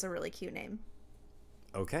 but it is a really cute name.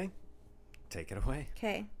 Okay. Take it away.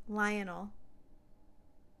 Okay, Lionel,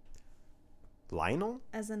 Lionel?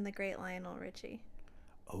 as in the great Lionel Richie.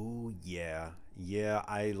 Oh, yeah. Yeah,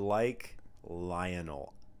 I like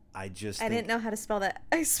Lionel. I just I didn't know how to spell that.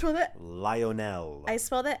 I spelled it Lionel.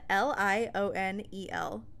 Lionel.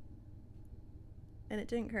 And it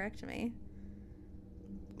didn't correct me.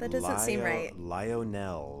 That doesn't seem right.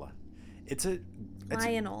 Lionel. It's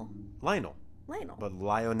Lionel. Lionel. Lionel. But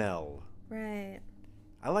Lionel. Right.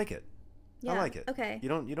 I like it. Yeah. I like it. Okay. You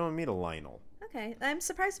don't meet a Lionel. Okay. I'm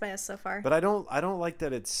surprised by us so far. But I don't like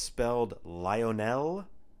that it's spelled Lionel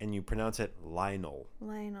and you pronounce it Lionel.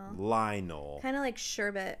 Lionel. Lionel. Kind of like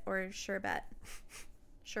sherbet or sherbet.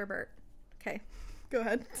 Sherbert. Okay. Go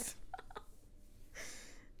ahead.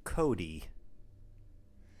 Cody.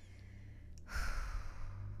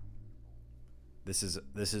 This is a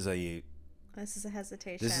This is a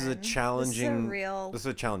hesitation. this is a challenging This is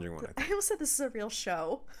a challenging one. I think. I almost said this is a real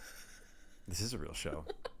show. This is a real show.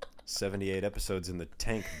 78 episodes in the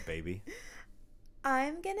tank, baby.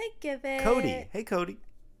 I'm gonna give it Cody. Hey, Cody.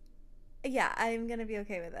 Yeah, I'm gonna be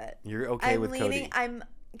okay with it. You're okay with Cody. I'm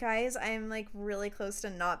like really close to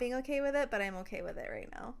not being okay with it, but I'm okay with it right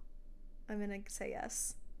now. I'm gonna say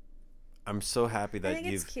yes. I'm so happy that think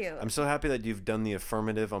it's cute. I'm so happy that you've done the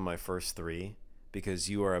affirmative on my first three because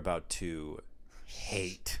you are about to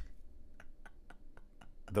hate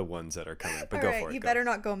the ones that are coming. But All go right, for it. you go. better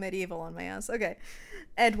not go medieval on my ass. Okay.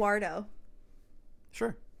 Eduardo.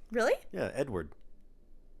 Sure. Really? Yeah, Edward.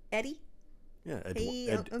 Eddie? Yeah, Hey,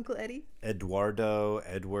 Uncle Eddie? Eduardo,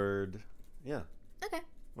 Edward. Yeah. Okay.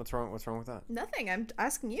 What's wrong with that? Nothing. I'm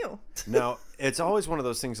asking you. Now, it's always one of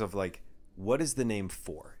those things of like, what is the name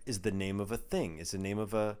for? Is the name of a thing? Is the name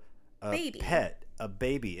of a Baby. pet? A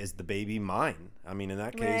baby? Is the baby mine? I mean, in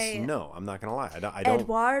that case, Right. no. I'm not gonna lie. I don't.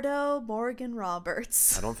 Eduardo Morgan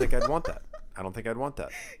Roberts. I don't think I'd want that. I don't think I'd want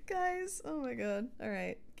that. Guys, oh my god. All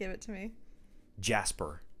right, give it to me.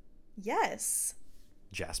 Jasper. Yes.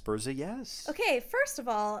 Jasper's a yes. Okay, first of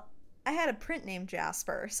all, I had a print named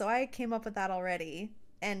Jasper, so I came up with that already.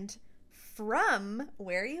 And from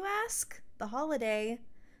where, you ask? The holiday,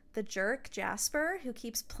 the jerk Jasper who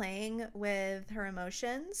keeps playing with her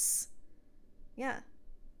emotions. Yeah,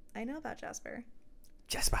 I know about Jasper.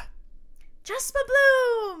 Jasper. Jasper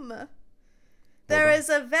Bloom! There on. is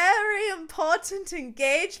a very important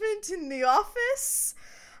engagement in the office.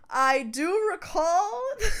 I do recall.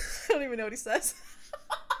 I don't even know what he says.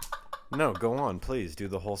 No, go on, please. Do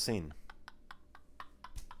the whole scene.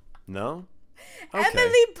 No? Okay.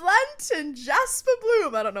 Emily Blunt and Jasper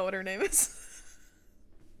Bloom. I don't know what her name is.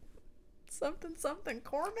 something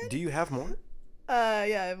Corman? Do you have more?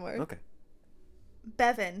 Yeah, I have more. Okay.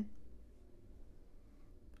 Bevan.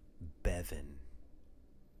 Bevan.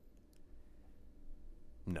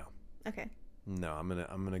 No. Okay. No, I'm gonna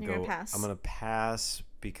You're go. gonna pass. I'm gonna pass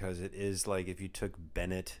because it is like if you took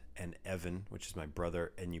Bennett and Evan, which is my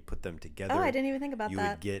brother, and you put them together. Oh, I didn't even think about you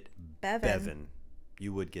that. would get Bevan. Bevan.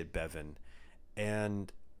 You would get Bevan,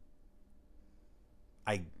 and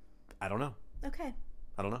I don't know. Okay.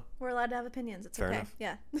 I don't know. We're allowed to have opinions. It's Fair okay. enough.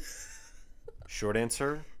 Yeah. Short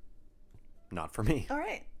answer, not for me. All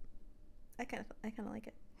right. I kind of like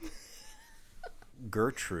it.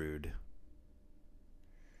 Gertrude.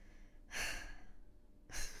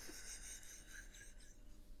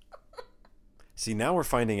 See, now we're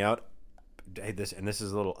finding out. Hey, this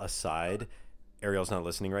is a little aside. Ariel's not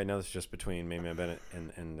listening right now. This is just between Main Man Bennett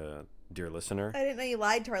and dear listener. I didn't know you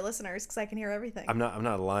lied to our listeners because I can hear everything. I'm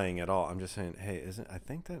not lying at all. I'm just saying, hey, I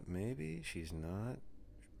think that maybe she's not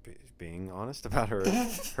being honest about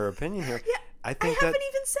her opinion here. Yeah, I think haven't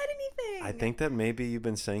even said anything. I think that maybe you've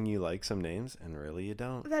been saying you like some names and really you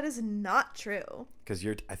don't. That is not true. Because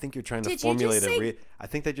I think you're trying to Did you just formulate say- I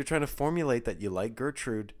think that you're trying to formulate that you like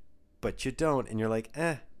Gertrude, but you don't, and you're like,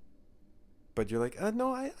 eh. But you're like,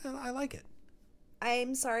 no, I like it.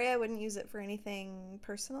 I'm sorry, I wouldn't use it for anything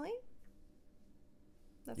personally.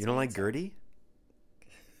 That's You don't my like answer. Gertie?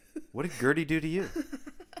 What did Gertie do to you?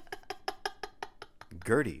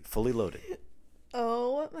 Gertie, fully loaded.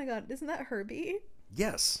 Oh my god, isn't that Herbie?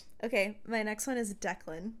 Yes. Okay, my next one is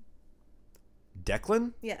Declan.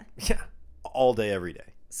 Declan? Yeah. Yeah. All day, every day.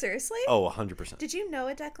 Seriously? Oh, 100%. Did you know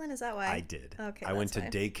a Declan? Is that why? I did. Okay. I went to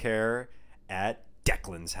that's daycare at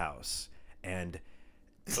Declan's house. And,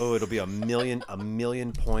 oh, it'll be a million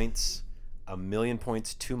points. A million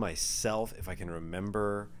points to myself if I can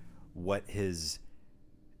remember what his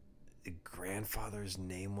grandfather's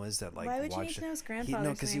name was that like Why would you watched need to know his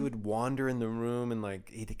grandfather's because he name? would wander in the room and like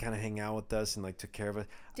he'd kind of hang out with us and like took care of us.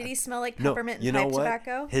 Did he smell like No, peppermint you and know pipe what?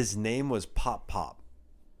 tobacco? His name was Pop Pop.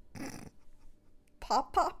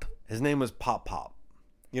 Pop Pop? His name was Pop Pop.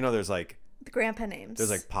 You know, there's like The grandpa names.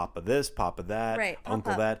 Papa this, Papa that, Right, Pop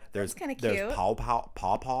Uncle Pop. that. There's That's kinda there's cute. Pow Pow,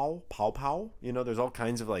 Pow Pow, Pow Pow. You know, there's all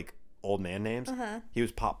kinds of like old man names. Uh-huh. He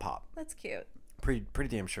was Pop Pop. That's cute. Pretty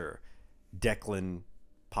damn sure. Declan,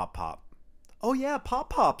 Pop Pop. Oh yeah, Pop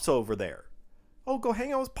Pop's over there. Oh, go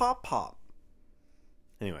hang out with Pop Pop.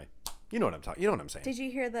 Anyway, you know what I'm talking. You know what I'm saying. Did you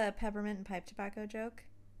hear the peppermint and pipe tobacco joke?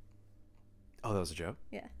 Oh, that was a joke.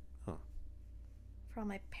 Yeah. Huh. For all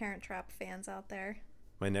my Parent Trap fans out there.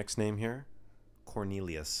 My next name here,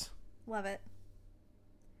 Cornelius. Love it.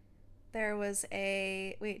 There was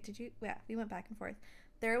a... Wait, did you... Yeah, we went back and forth.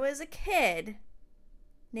 There was a kid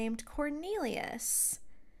named Cornelius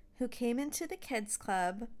who came into the kids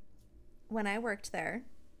club when I worked there.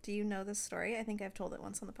 Do you know this story? I think I've told it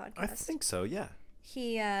once on the podcast. I think so. Yeah.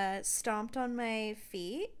 He stomped on my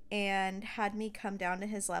feet and had me come down to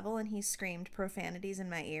his level, and he screamed profanities in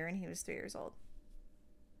my ear, and he was 3 years old.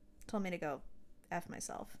 Told me to go F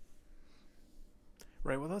myself.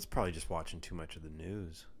 Right. Well, that's probably just watching too much of the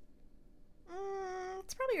news.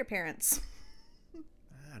 It's probably your parents.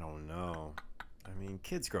 I don't know. I mean,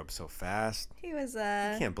 kids grow up so fast. He was You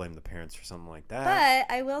can't blame the parents for something like that.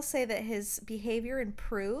 But I will say that his behavior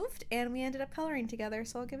improved, and we ended up coloring together,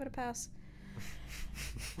 so I'll give it a pass.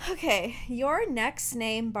 Okay, your next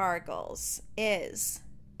name, Bargles, is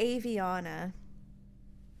Aviana.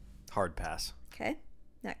 Hard pass. Okay,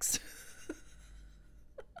 next.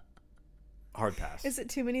 Hard pass. Is it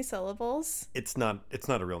too many syllables? It's not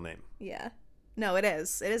a real name. Yeah. No, it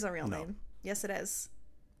is. It is a real No. name. Yes, it is.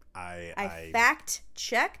 I fact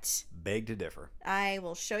checked. beg to differ. I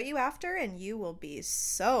will show you after, and you will be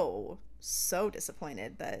so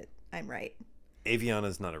disappointed that I'm right.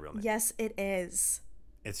 Aviana's not a real name. Yes, it is.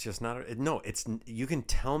 It's just not. No, it's. You can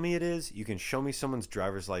tell me it is. You can show me someone's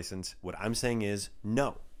driver's license. What I'm saying is no.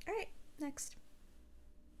 All right, next.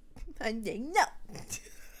 I'm saying no.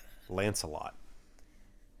 Lancelot.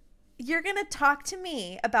 You're going to talk to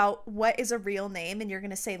me about what is a real name, and you're going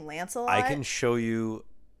to say Lancelot? I can show you.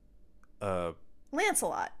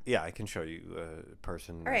 Lancelot. Yeah, I can show you a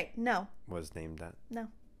person. All right, no. That was named that. No.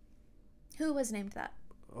 Who was named that?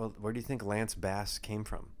 Well, where do you think Lance Bass came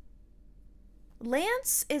from?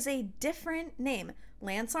 Lance is a different name.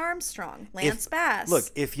 Lance Armstrong. Lance Bass. Look,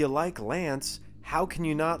 if you like Lance, how can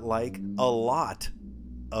you not like a lot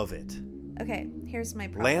of it? Okay, here's my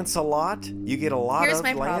problem. Lance a lot? You get a lot Here's of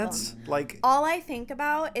my problem. Lance? Like, All I think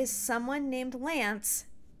about is someone named Lance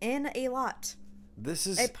in a lot. this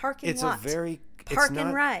is a parking it's lot. a very Park it's and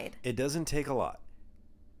not, ride. It doesn't take a lot.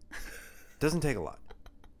 Doesn't take a lot.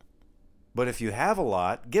 But if you have a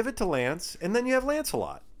lot, give it to Lance, and then you have Lance a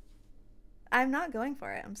lot. I'm not going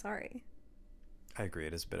for it. I'm sorry. I agree.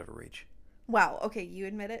 It is a bit of a reach. Wow. Okay, you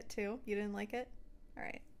admit it too? You didn't like it? All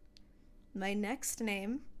right. My next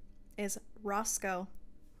name is Roscoe.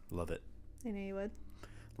 Love it. I knew you would.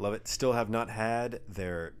 Love it. Still have not had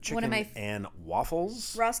their chicken my and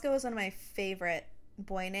waffles. Roscoe is one of my favorite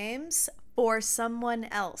boy names for someone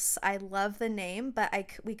else. I love the name, but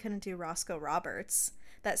we couldn't do Roscoe Roberts.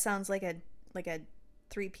 That sounds like a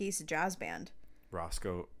 3-piece jazz band.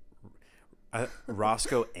 Roscoe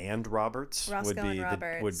and Roberts Roscoe and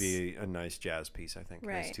Roberts. would be a nice jazz piece, I think.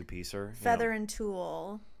 Right. Nice 2-piecer. Feather and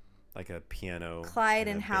Tool. Like a piano. Clyde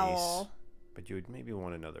and a bass. Howell. But you would maybe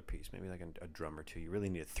want another piece, maybe like a drum or two. You really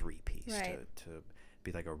need a 3-piece Right. to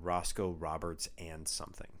be like a Roscoe Roberts and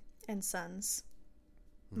something. And Sons.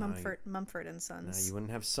 No, Mumford and Sons. No, you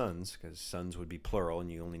wouldn't have sons because sons would be plural and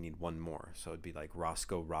you only need one more. So it'd be like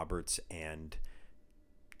Roscoe Roberts and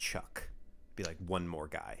Chuck. Be like one more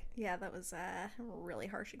guy. Yeah, that was a really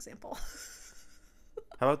harsh example.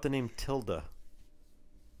 How about the name Tilda?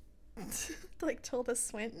 Like Tilda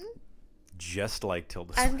Swinton? Just like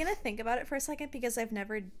Tilda. I'm going to think about it for a second because I've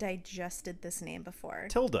never digested this name before.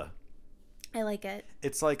 Tilda. I like it.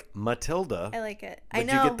 It's like Matilda. I like it. But I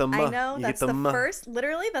know. you get the I ma. know. You That's get the ma. first.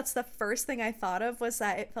 Literally, that's the first thing I thought of was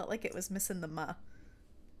that it felt like it was missing the ma.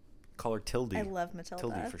 Call her Tildy. I love Matilda.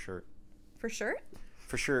 Tildy for short. For sure?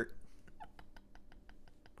 For shirt.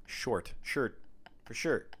 Short. Shirt. For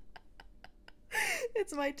shirt.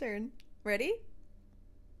 It's my turn. Ready?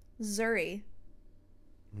 Zuri.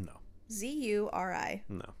 No. Zuri.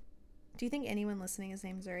 No. Do you think anyone listening is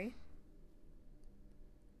named Zuri?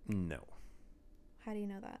 No. How do you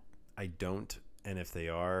know that? I don't. And if they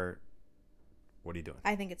are, what are you doing?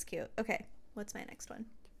 I think it's cute. Okay. What's my next one?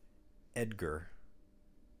 Edgar.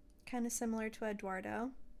 Kind of similar to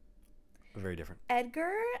Eduardo. Very different.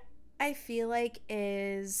 Edgar, I feel like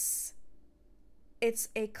it's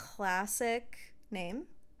a classic name.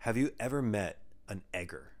 Have you ever met an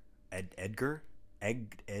Edgar? Edgar?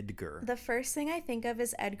 Edgar. The first thing I think of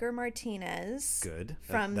is Edgar Martinez. Good.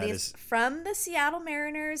 From the Seattle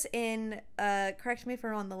Mariners in correct me if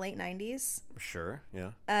I'm wrong, the late 90s. Sure,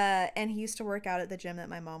 yeah. And he used to work out at the gym that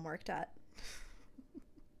my mom worked at.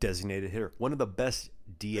 Designated hitter. One of the best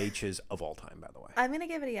DHs of all time, by the way. I'm going to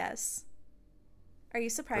give it a yes. Are you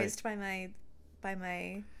surprised by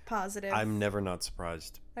my positive? I'm never not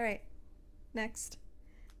surprised. All right. Next.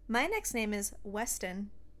 My next name is Weston.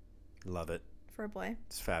 Love it. For a boy.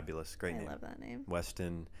 It's fabulous. Great name. I love that name.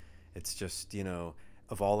 Weston. It's just,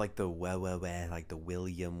 of all like the like the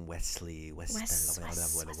William Wesley.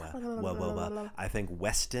 I think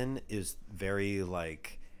Weston is very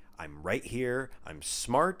like, I'm right here, I'm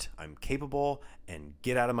smart, I'm capable, and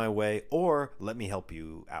get out of my way, or let me help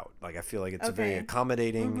you out. Like, I feel like it's a very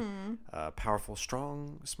accommodating, powerful,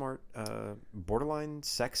 strong, smart, borderline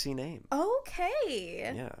sexy name.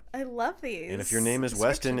 Okay. Yeah. I love these. And if your name is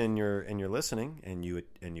Weston and you're listening and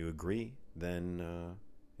you agree, then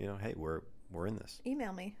hey, we're in this.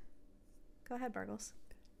 Email me. Go ahead, Bargles.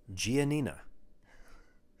 Giannina.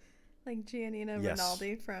 Like Giannina Yes.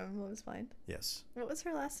 Rinaldi from Love Is Blind. Yes. What was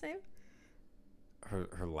her last name?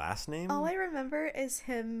 Her last name? All I remember is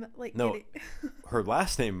him like No. getting... Her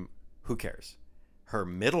last name, who cares? Her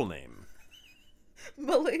middle name.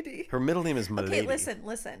 Milady. Her middle name is Milady. Okay,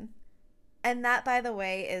 listen. And that, by the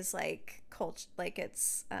way, is like like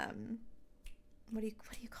it's what do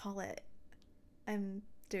you call it? I'm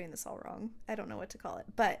doing this all wrong. I don't know what to call it.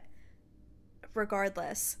 But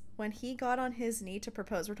regardless, when he got on his knee to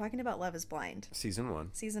propose, we're talking about Love Is Blind. Season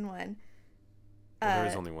 1. Season 1. Well, there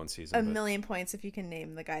is only one season. A million points if you can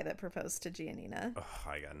name the guy that proposed to Giannina. Oh,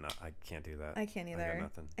 I can't do that. I can't either. I got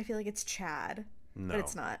nothing. I feel like it's Chad. No. But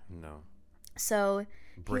it's not. No. So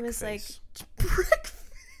Brick he was face. like brick.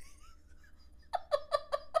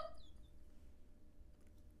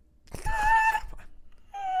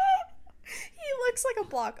 He looks like a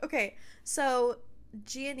block. Okay, so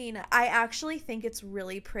Giannina, I actually think it's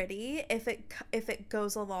really pretty if it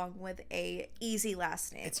goes along with a easy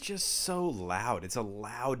last name. It's just so loud. It's a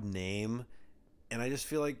loud name, and I just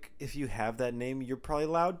feel like if you have that name, you're probably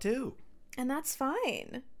loud too. And that's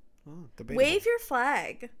fine. Oh, debatable. Wave your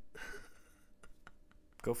flag.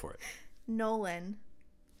 Go for it. Nolan,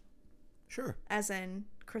 Sure. as in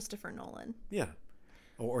Christopher Nolan. Yeah.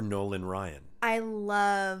 Or Nolan Ryan. I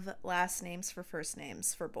love last names for first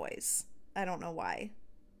names for boys. I don't know why.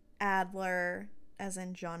 Adler, as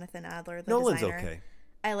in Jonathan Adler, the Nolan's designer. okay.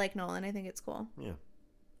 I like Nolan. I think it's cool. Yeah.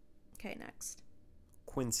 Okay, next.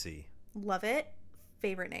 Quincy. Love it.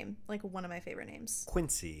 Favorite name. Like one of my favorite names.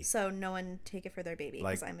 Quincy. So no one take it for their baby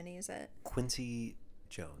because I'm going to use it. Quincy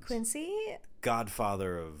Jones. Quincy?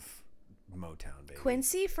 Godfather of Motown, baby.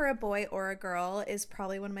 Quincy for a boy or a girl is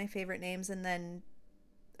probably one of my favorite names, and then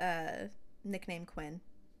nickname Quinn.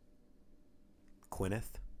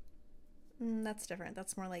 Quineth. That's different.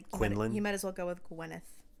 That's more like Quinlan. You might as well go with Gwyneth.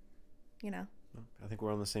 You know. I think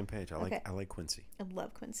we're on the same page. I like Quincy. I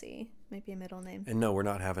love Quincy. Might be a middle name. And no, we're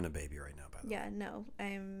not having a baby right now, by the way. Yeah, no.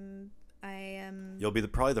 I am. You'll be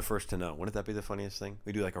probably the first to know. Wouldn't that be the funniest thing?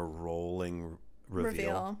 We do like a rolling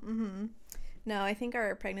reveal. Mm-hmm. No, I think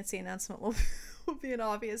our pregnancy announcement will be an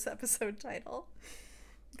obvious episode title.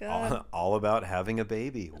 God. All about having a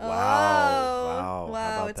baby. Wow. Wow. How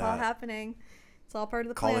about It's that? all happening. It's all part of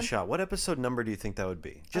the Call plan. a shot. What episode number do you think that would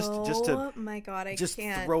be? Just to Oh my God, I just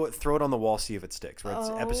can't. throw it on the wall, see if it sticks. Right? It's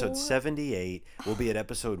Oh. episode 78. We'll be at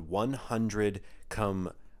episode 100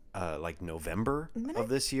 come like November of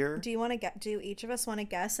this year. Do you want to get? Do each of us want to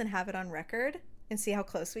guess and have it on record and see how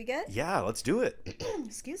close we get? Yeah, let's do it.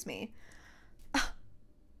 Excuse me.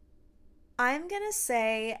 I'm gonna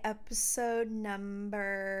say episode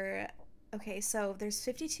number. Okay, so there's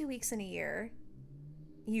 52 weeks in a year,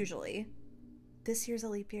 usually. This year's a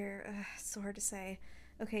leap year. Ugh, it's so hard to say.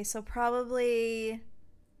 Okay, so probably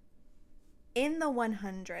in the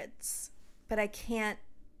 100s, but I can't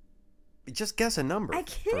Just guess a number. I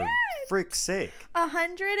can't. For frick's sake.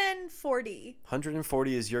 140.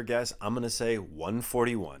 140 is your guess. I'm going to say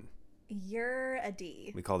 141. You're a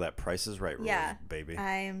D. We call that Price is Right rules, Yeah, baby.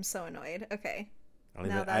 I am so annoyed. Okay. I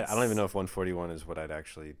don't even know if 141 is what I'd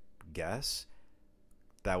actually guess.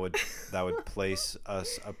 That would place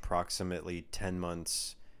us approximately 10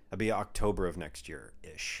 months. That'd be October of next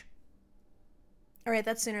year-ish. All right,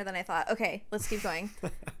 that's sooner than I thought. Okay, let's keep going.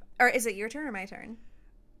 Or is it your turn or my turn?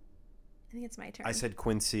 I think it's my turn. I said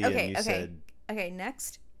Quincy okay, and you okay. said... Okay,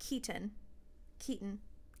 next, Keaton. Keaton.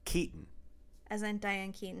 Keaton. As in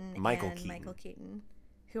Diane Keaton Michael and Keaton. Michael Keaton,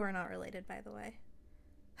 who are not related, by the way.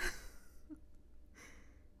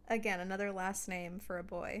 Again, another last name for a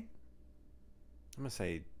boy. I'm going to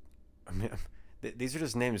say... these are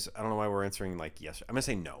just names. I don't know why we're answering like yes. I'm going to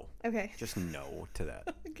say no. Okay. Just no to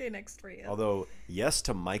that. Okay, next for you. Although, yes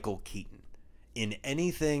to Michael Keaton. In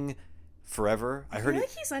anything forever. I feel like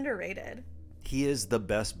he's underrated. He is the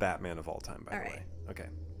best Batman of all time, by all the right. way. Okay.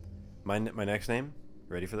 My next name?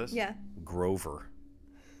 Ready for this? Yeah. Grover.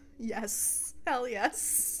 Yes. Hell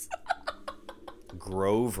yes.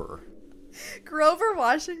 Grover. Grover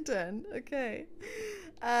Washington. Okay.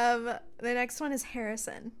 The next one is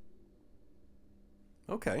Harrison.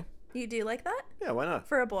 Okay. You do like that? Yeah, why not?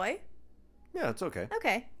 For a boy? Yeah, it's okay.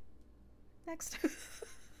 Okay. Next.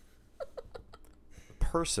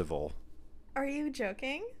 Percival. Are you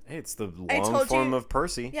joking? Hey, it's the long form of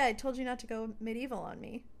Percy. Yeah, I told you not to go medieval on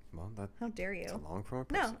me. Well, how dare you? It's a long form of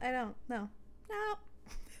Percy. No, I don't. No.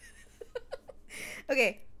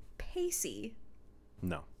 Okay, Pacey.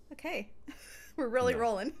 No. Okay. We're really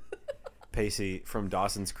rolling. Pacey from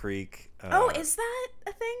Dawson's Creek. Oh, is that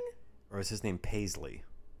a thing? Or is his name Paisley?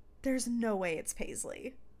 There's no way it's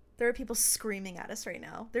Paisley. There are people screaming at us right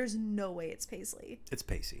now. There's no way it's Paisley. It's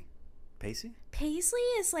Pacey. Pacey? Paisley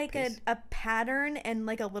is like a pattern and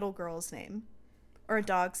like a little girl's name. Or a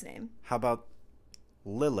dog's name. How about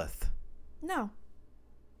Lilith? No.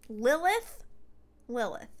 Lilith?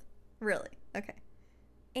 Lilith. Really? Okay.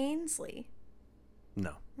 Ainsley.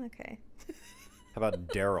 No. Okay. How about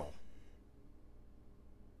Daryl?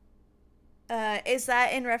 Is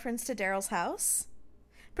that in reference to Daryl's house?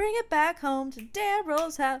 Bring it back home to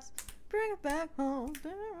Daryl's house. Bring it back home.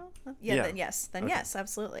 Yeah. Then yes. Then okay. Yes,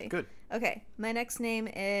 absolutely. Good. Okay. My next name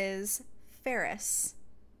is Ferris.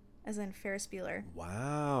 As in Ferris Bueller.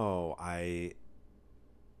 Wow. I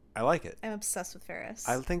like it. I'm obsessed with Ferris.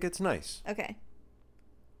 I think it's nice. Okay.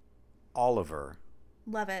 Oliver.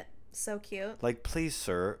 Love it. So cute. Like, please,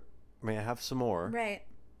 sir, may I have some more? Right.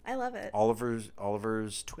 I love it.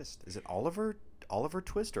 Oliver's Twist. Is it Oliver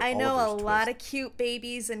Twist or I know Oliver's a lot of cute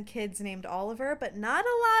babies and kids named Oliver, but not a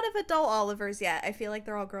lot of adult Olivers yet. I feel like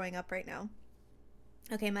they're all growing up right now.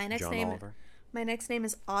 Okay, my next John name. Oliver? My next name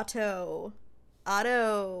is Otto.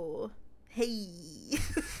 Otto. Hey.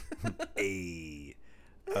 Hey.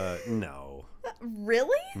 No.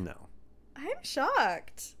 Really? No. I'm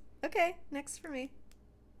shocked. Okay, next for me.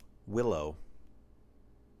 Willow.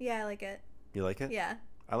 Yeah, I like it. You like it? Yeah.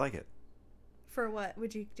 I like it. For what?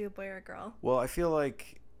 Would you do a boy or a girl? Well, I feel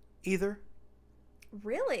like either.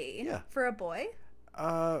 Really? Yeah. For a boy?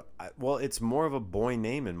 Well, it's more of a boy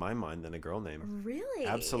name in my mind than a girl name. Really?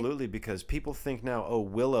 Absolutely, because people think now, oh,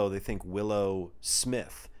 Willow, they think Willow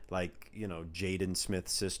Smith, like, you know, Jaden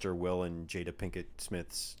Smith's sister, Will, and Jada Pinkett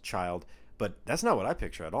Smith's child. But that's not what I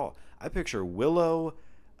picture at all. I picture Willow,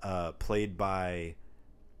 played by,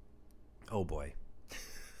 oh boy,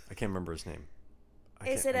 I can't remember his name.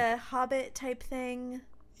 Is it a Hobbit type thing?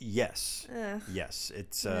 Yes. Ugh. Yes.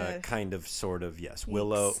 It's Ugh. kind of, sort of, yes.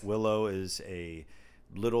 Yikes. Willow is a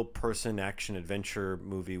little person action adventure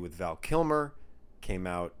movie with Val Kilmer. Came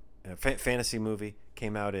out, a fantasy movie.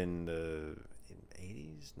 Came out in the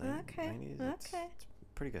 80s, 90s. Okay. 90s. It's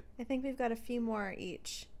pretty good. I think we've got a few more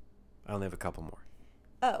each. I only have a couple more.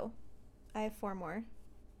 Oh, I have 4 more.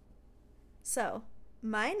 So,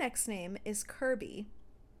 my next name is Kirby.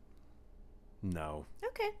 No.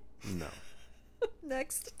 Okay. No.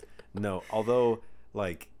 Next. No. Although,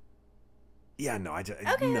 like, yeah, no. Okay,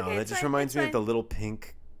 no. okay, That it's just fine, reminds it's me of fine. the little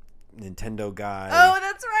pink Nintendo guy. Oh,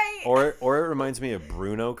 that's right. Or it reminds me of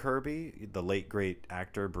Bruno Kirby, the late great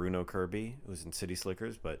actor Bruno Kirby, who was in City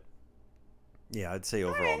Slickers. But yeah, I'd say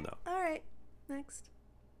overall no. All right. Next.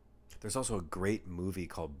 There's also a great movie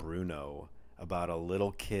called Bruno about a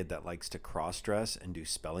little kid that likes to cross-dress and do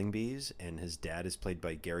spelling bees, and his dad is played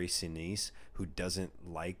by Gary Sinise, who doesn't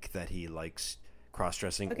like that he likes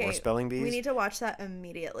cross-dressing or spelling bees. We need to watch that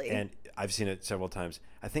immediately. And I've seen it several times.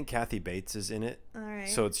 I think Kathy Bates is in it. All right.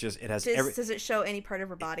 So it's just, it has Does it show any part of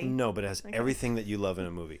her body? No, but it has everything that you love in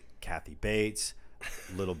a movie. Kathy Bates,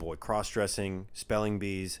 little boy cross-dressing, spelling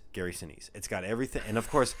bees, Gary Sinise. It's got everything. And, of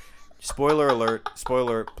course, spoiler alert,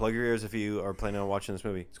 spoiler, plug your ears if you are planning on watching this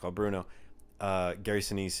movie. It's called Bruno. Gary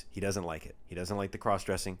Sinise, he doesn't like it. He doesn't like the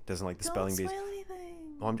cross-dressing, doesn't like the spelling bees. Don't spoil anything.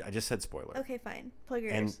 Well, I just said spoiler. Okay, fine. Plug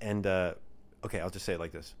your ears. And okay, I'll just say it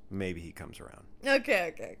like this. Maybe he comes around.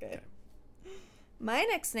 Okay. My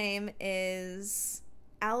next name is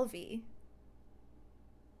Alvi.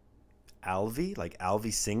 Alvi? Like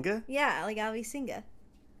Alvi Singa? Yeah, like Alvi Singa.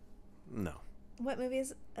 No. What movie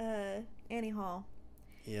is Annie Hall?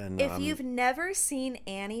 Yeah, no. If you've never seen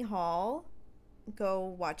Annie Hall,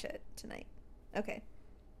 go watch it tonight. Okay.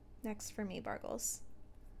 Next for me, Bargles.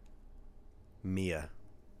 Mia.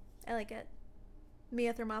 I like it.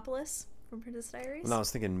 Mia Thermopolis from Princess Diaries? No, I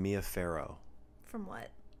was thinking Mia Farrow. From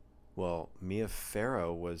what? Well, Mia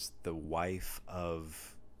Farrow was the wife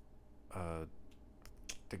of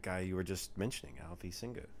the guy you were just mentioning, Alvi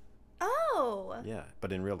Singa. Oh! Yeah,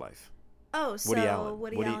 but in real life. Oh, so Woody Allen.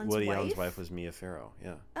 Woody Allen's wife was Mia Farrow,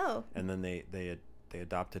 yeah. Oh. And then they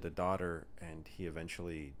adopted a daughter, and he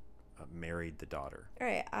eventually married the daughter. All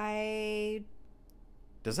right,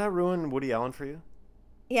 Does that ruin Woody Allen for you?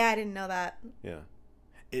 Yeah, I didn't know that. Yeah.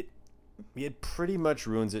 It pretty much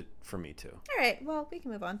ruins it for me, too. All right, well, we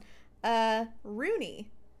can move on. Rooney.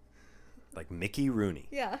 Like Mickey Rooney.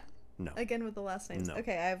 Yeah. No. Again with the last names. No.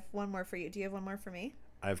 Okay, I have one more for you. Do you have one more for me?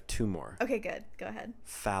 I have two more. Okay, good. Go ahead.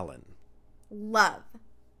 Fallon. Love.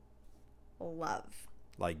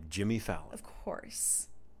 Like Jimmy Fallon. Of course.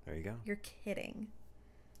 There you go. You're kidding.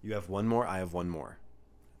 You have one more. I have one more.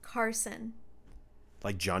 Carson.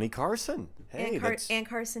 Like Johnny Carson. Hey, and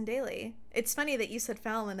Carson Daly. It's funny that you said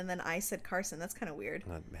Fallon and then I said Carson. That's kind of weird.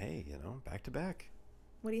 Hey, back to back.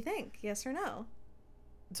 What do you think? Yes or no?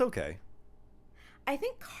 It's okay. I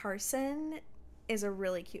think Carson is a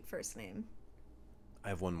really cute first name. I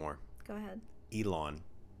have one more. Go ahead. Elon.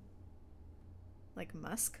 Like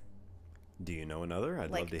Musk? Do you know another?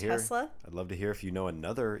 I'd like love to hear. Tesla? I'd love to hear if you know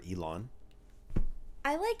another Elon.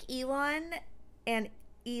 I like Elon and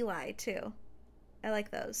Eli too. I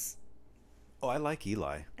like those. Oh, I like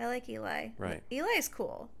Eli. I like Eli. Right. Eli is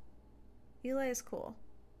cool.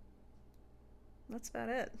 That's about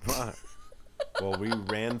it. Well, we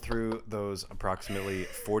ran through those approximately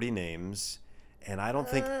 40 names, and I don't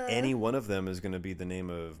think any one of them is going to be the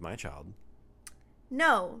name of my child.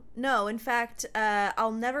 No. In fact,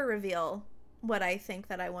 I'll never reveal what I think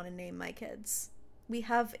that I want to name my kids. We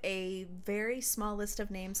have a very small list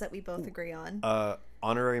of names that we both agree on.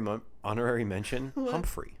 Honorary mention, What?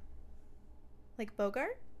 Humphrey. Like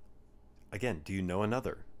Bogart? Again, do you know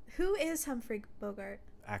another Who is Humphrey Bogart?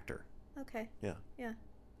 actor? Okay. Yeah. Yeah.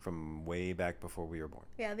 From way back before we were born.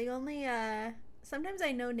 Yeah, the only sometimes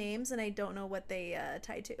I know names and I don't know what they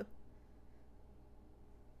tie to.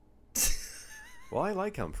 Well, I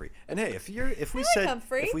like Humphrey. And hey, if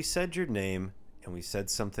Humphrey. we said your name and we said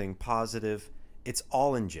something positive, it's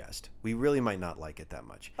all in jest. We really might not like it that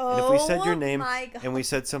much. And if we said your name my God. and we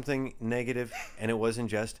said something negative and it was in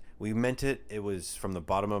jest, we meant it. It was from the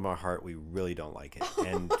bottom of our heart. We really don't like it.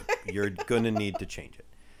 And you're going to need to change it.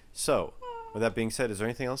 So, with that being said, is there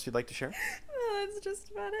anything else you'd like to share? That's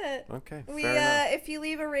just about it. Okay, We fair enough. if you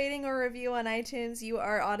leave a rating or review on iTunes, you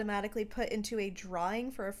are automatically put into a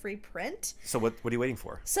drawing for a free print. So what are you waiting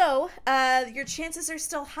for? So, your chances are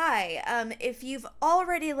still high. If you've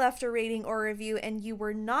already left a rating or review and you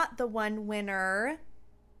were not the one winner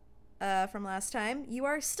from last time, you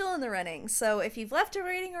are still in the running. So, if you've left a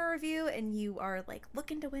rating or review and you are like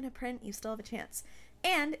looking to win a print, you still have a chance.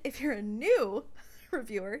 And if you're a new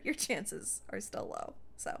reviewer, your chances are still low.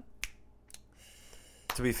 So,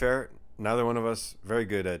 To be fair, neither one of us very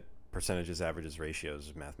good at percentages, averages,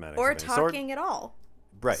 ratios, mathematics, or of any sort. talking at all.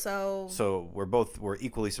 Right. So we're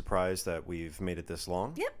equally surprised that we've made it this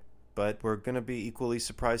long. Yep. But we're gonna be equally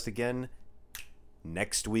surprised again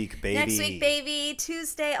next week, baby. Next week, baby.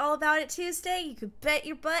 Tuesday, all about it Tuesday. You could bet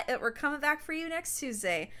your butt that we're coming back for you next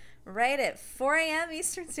Tuesday, right at 4 a.m.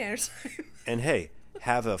 Eastern Standard Time. And hey,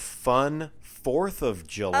 have a fun 4th of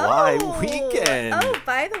July weekend. Oh,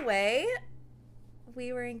 by the way,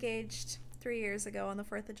 we were engaged 3 years ago on the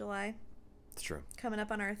 4th of July. It's true. Coming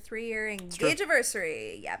up on our 3-year true. engage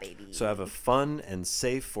anniversary. Yeah, baby. So have a fun and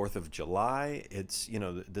safe 4th of July. It's,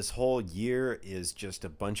 this whole year is just a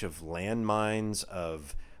bunch of landmines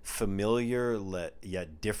of familiar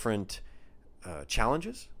yet different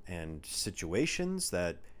challenges and situations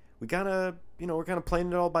that we gotta, we're kind of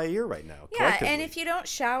playing it all by ear right now. Yeah, and if you don't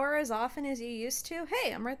shower as often as you used to,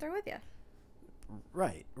 hey, I'm right there with you.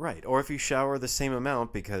 Right. Or if you shower the same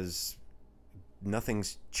amount because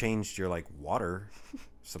nothing's changed your water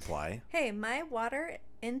supply. Hey, my water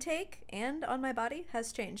intake and on my body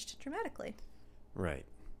has changed dramatically. Right.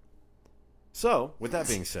 So, with that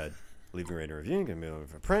being said, leaving a rating and review, getting me over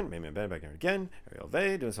for print, maybe I'm back here again. Ariel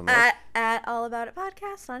Vey doing something else. At All About It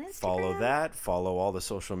Podcast on Instagram. Follow that. Follow all the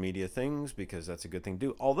social media things because that's a good thing to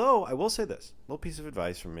do. Although, I will say this. Little piece of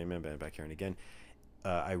advice from maybe I'm back here and again.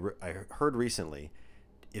 I heard recently,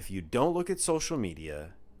 if you don't look at social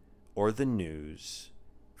media or the news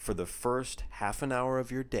for the first half an hour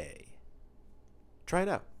of your day, try it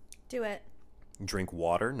out. Do it. Drink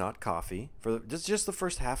water, not coffee, for just the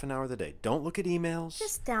first half an hour of the day. Don't look at emails.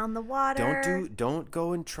 Just down the water. Don't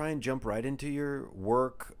go and try and jump right into your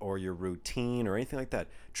work or your routine or anything like that.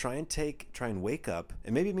 Try and wake up,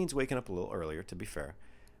 and maybe it means waking up a little earlier, to be fair.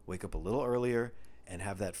 Wake up a little earlier and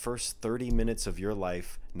have that first 30 minutes of your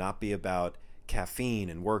life not be about caffeine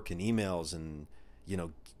and work and emails and,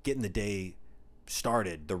 getting the day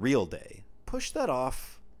started, the real day. Push that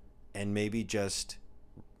off and maybe just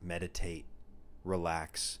meditate.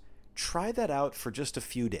 Relax. Try that out for just a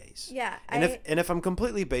few days. Yeah. If I'm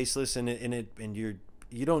completely baseless and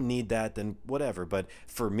you don't need that, then whatever. But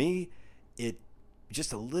for me, it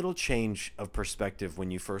just a little change of perspective when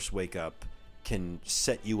you first wake up can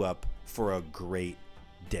set you up for a great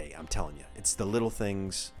day. I'm telling you, it's the little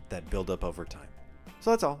things that build up over time. So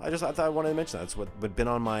that's all. I thought I wanted to mention that. That's what had been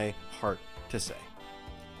on my heart to say.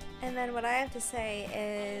 And then what I have to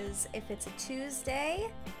say is, if it's a Tuesday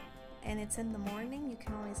and it's in the morning, you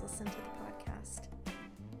can always listen to the podcast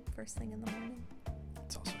first thing in the morning.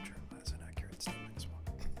 That's also true. That's an accurate statement as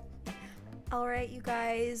well. All right, you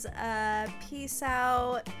guys. Peace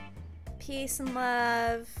out. Peace and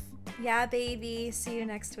love. Yeah, baby. See you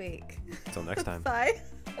next week. Until next time. Bye.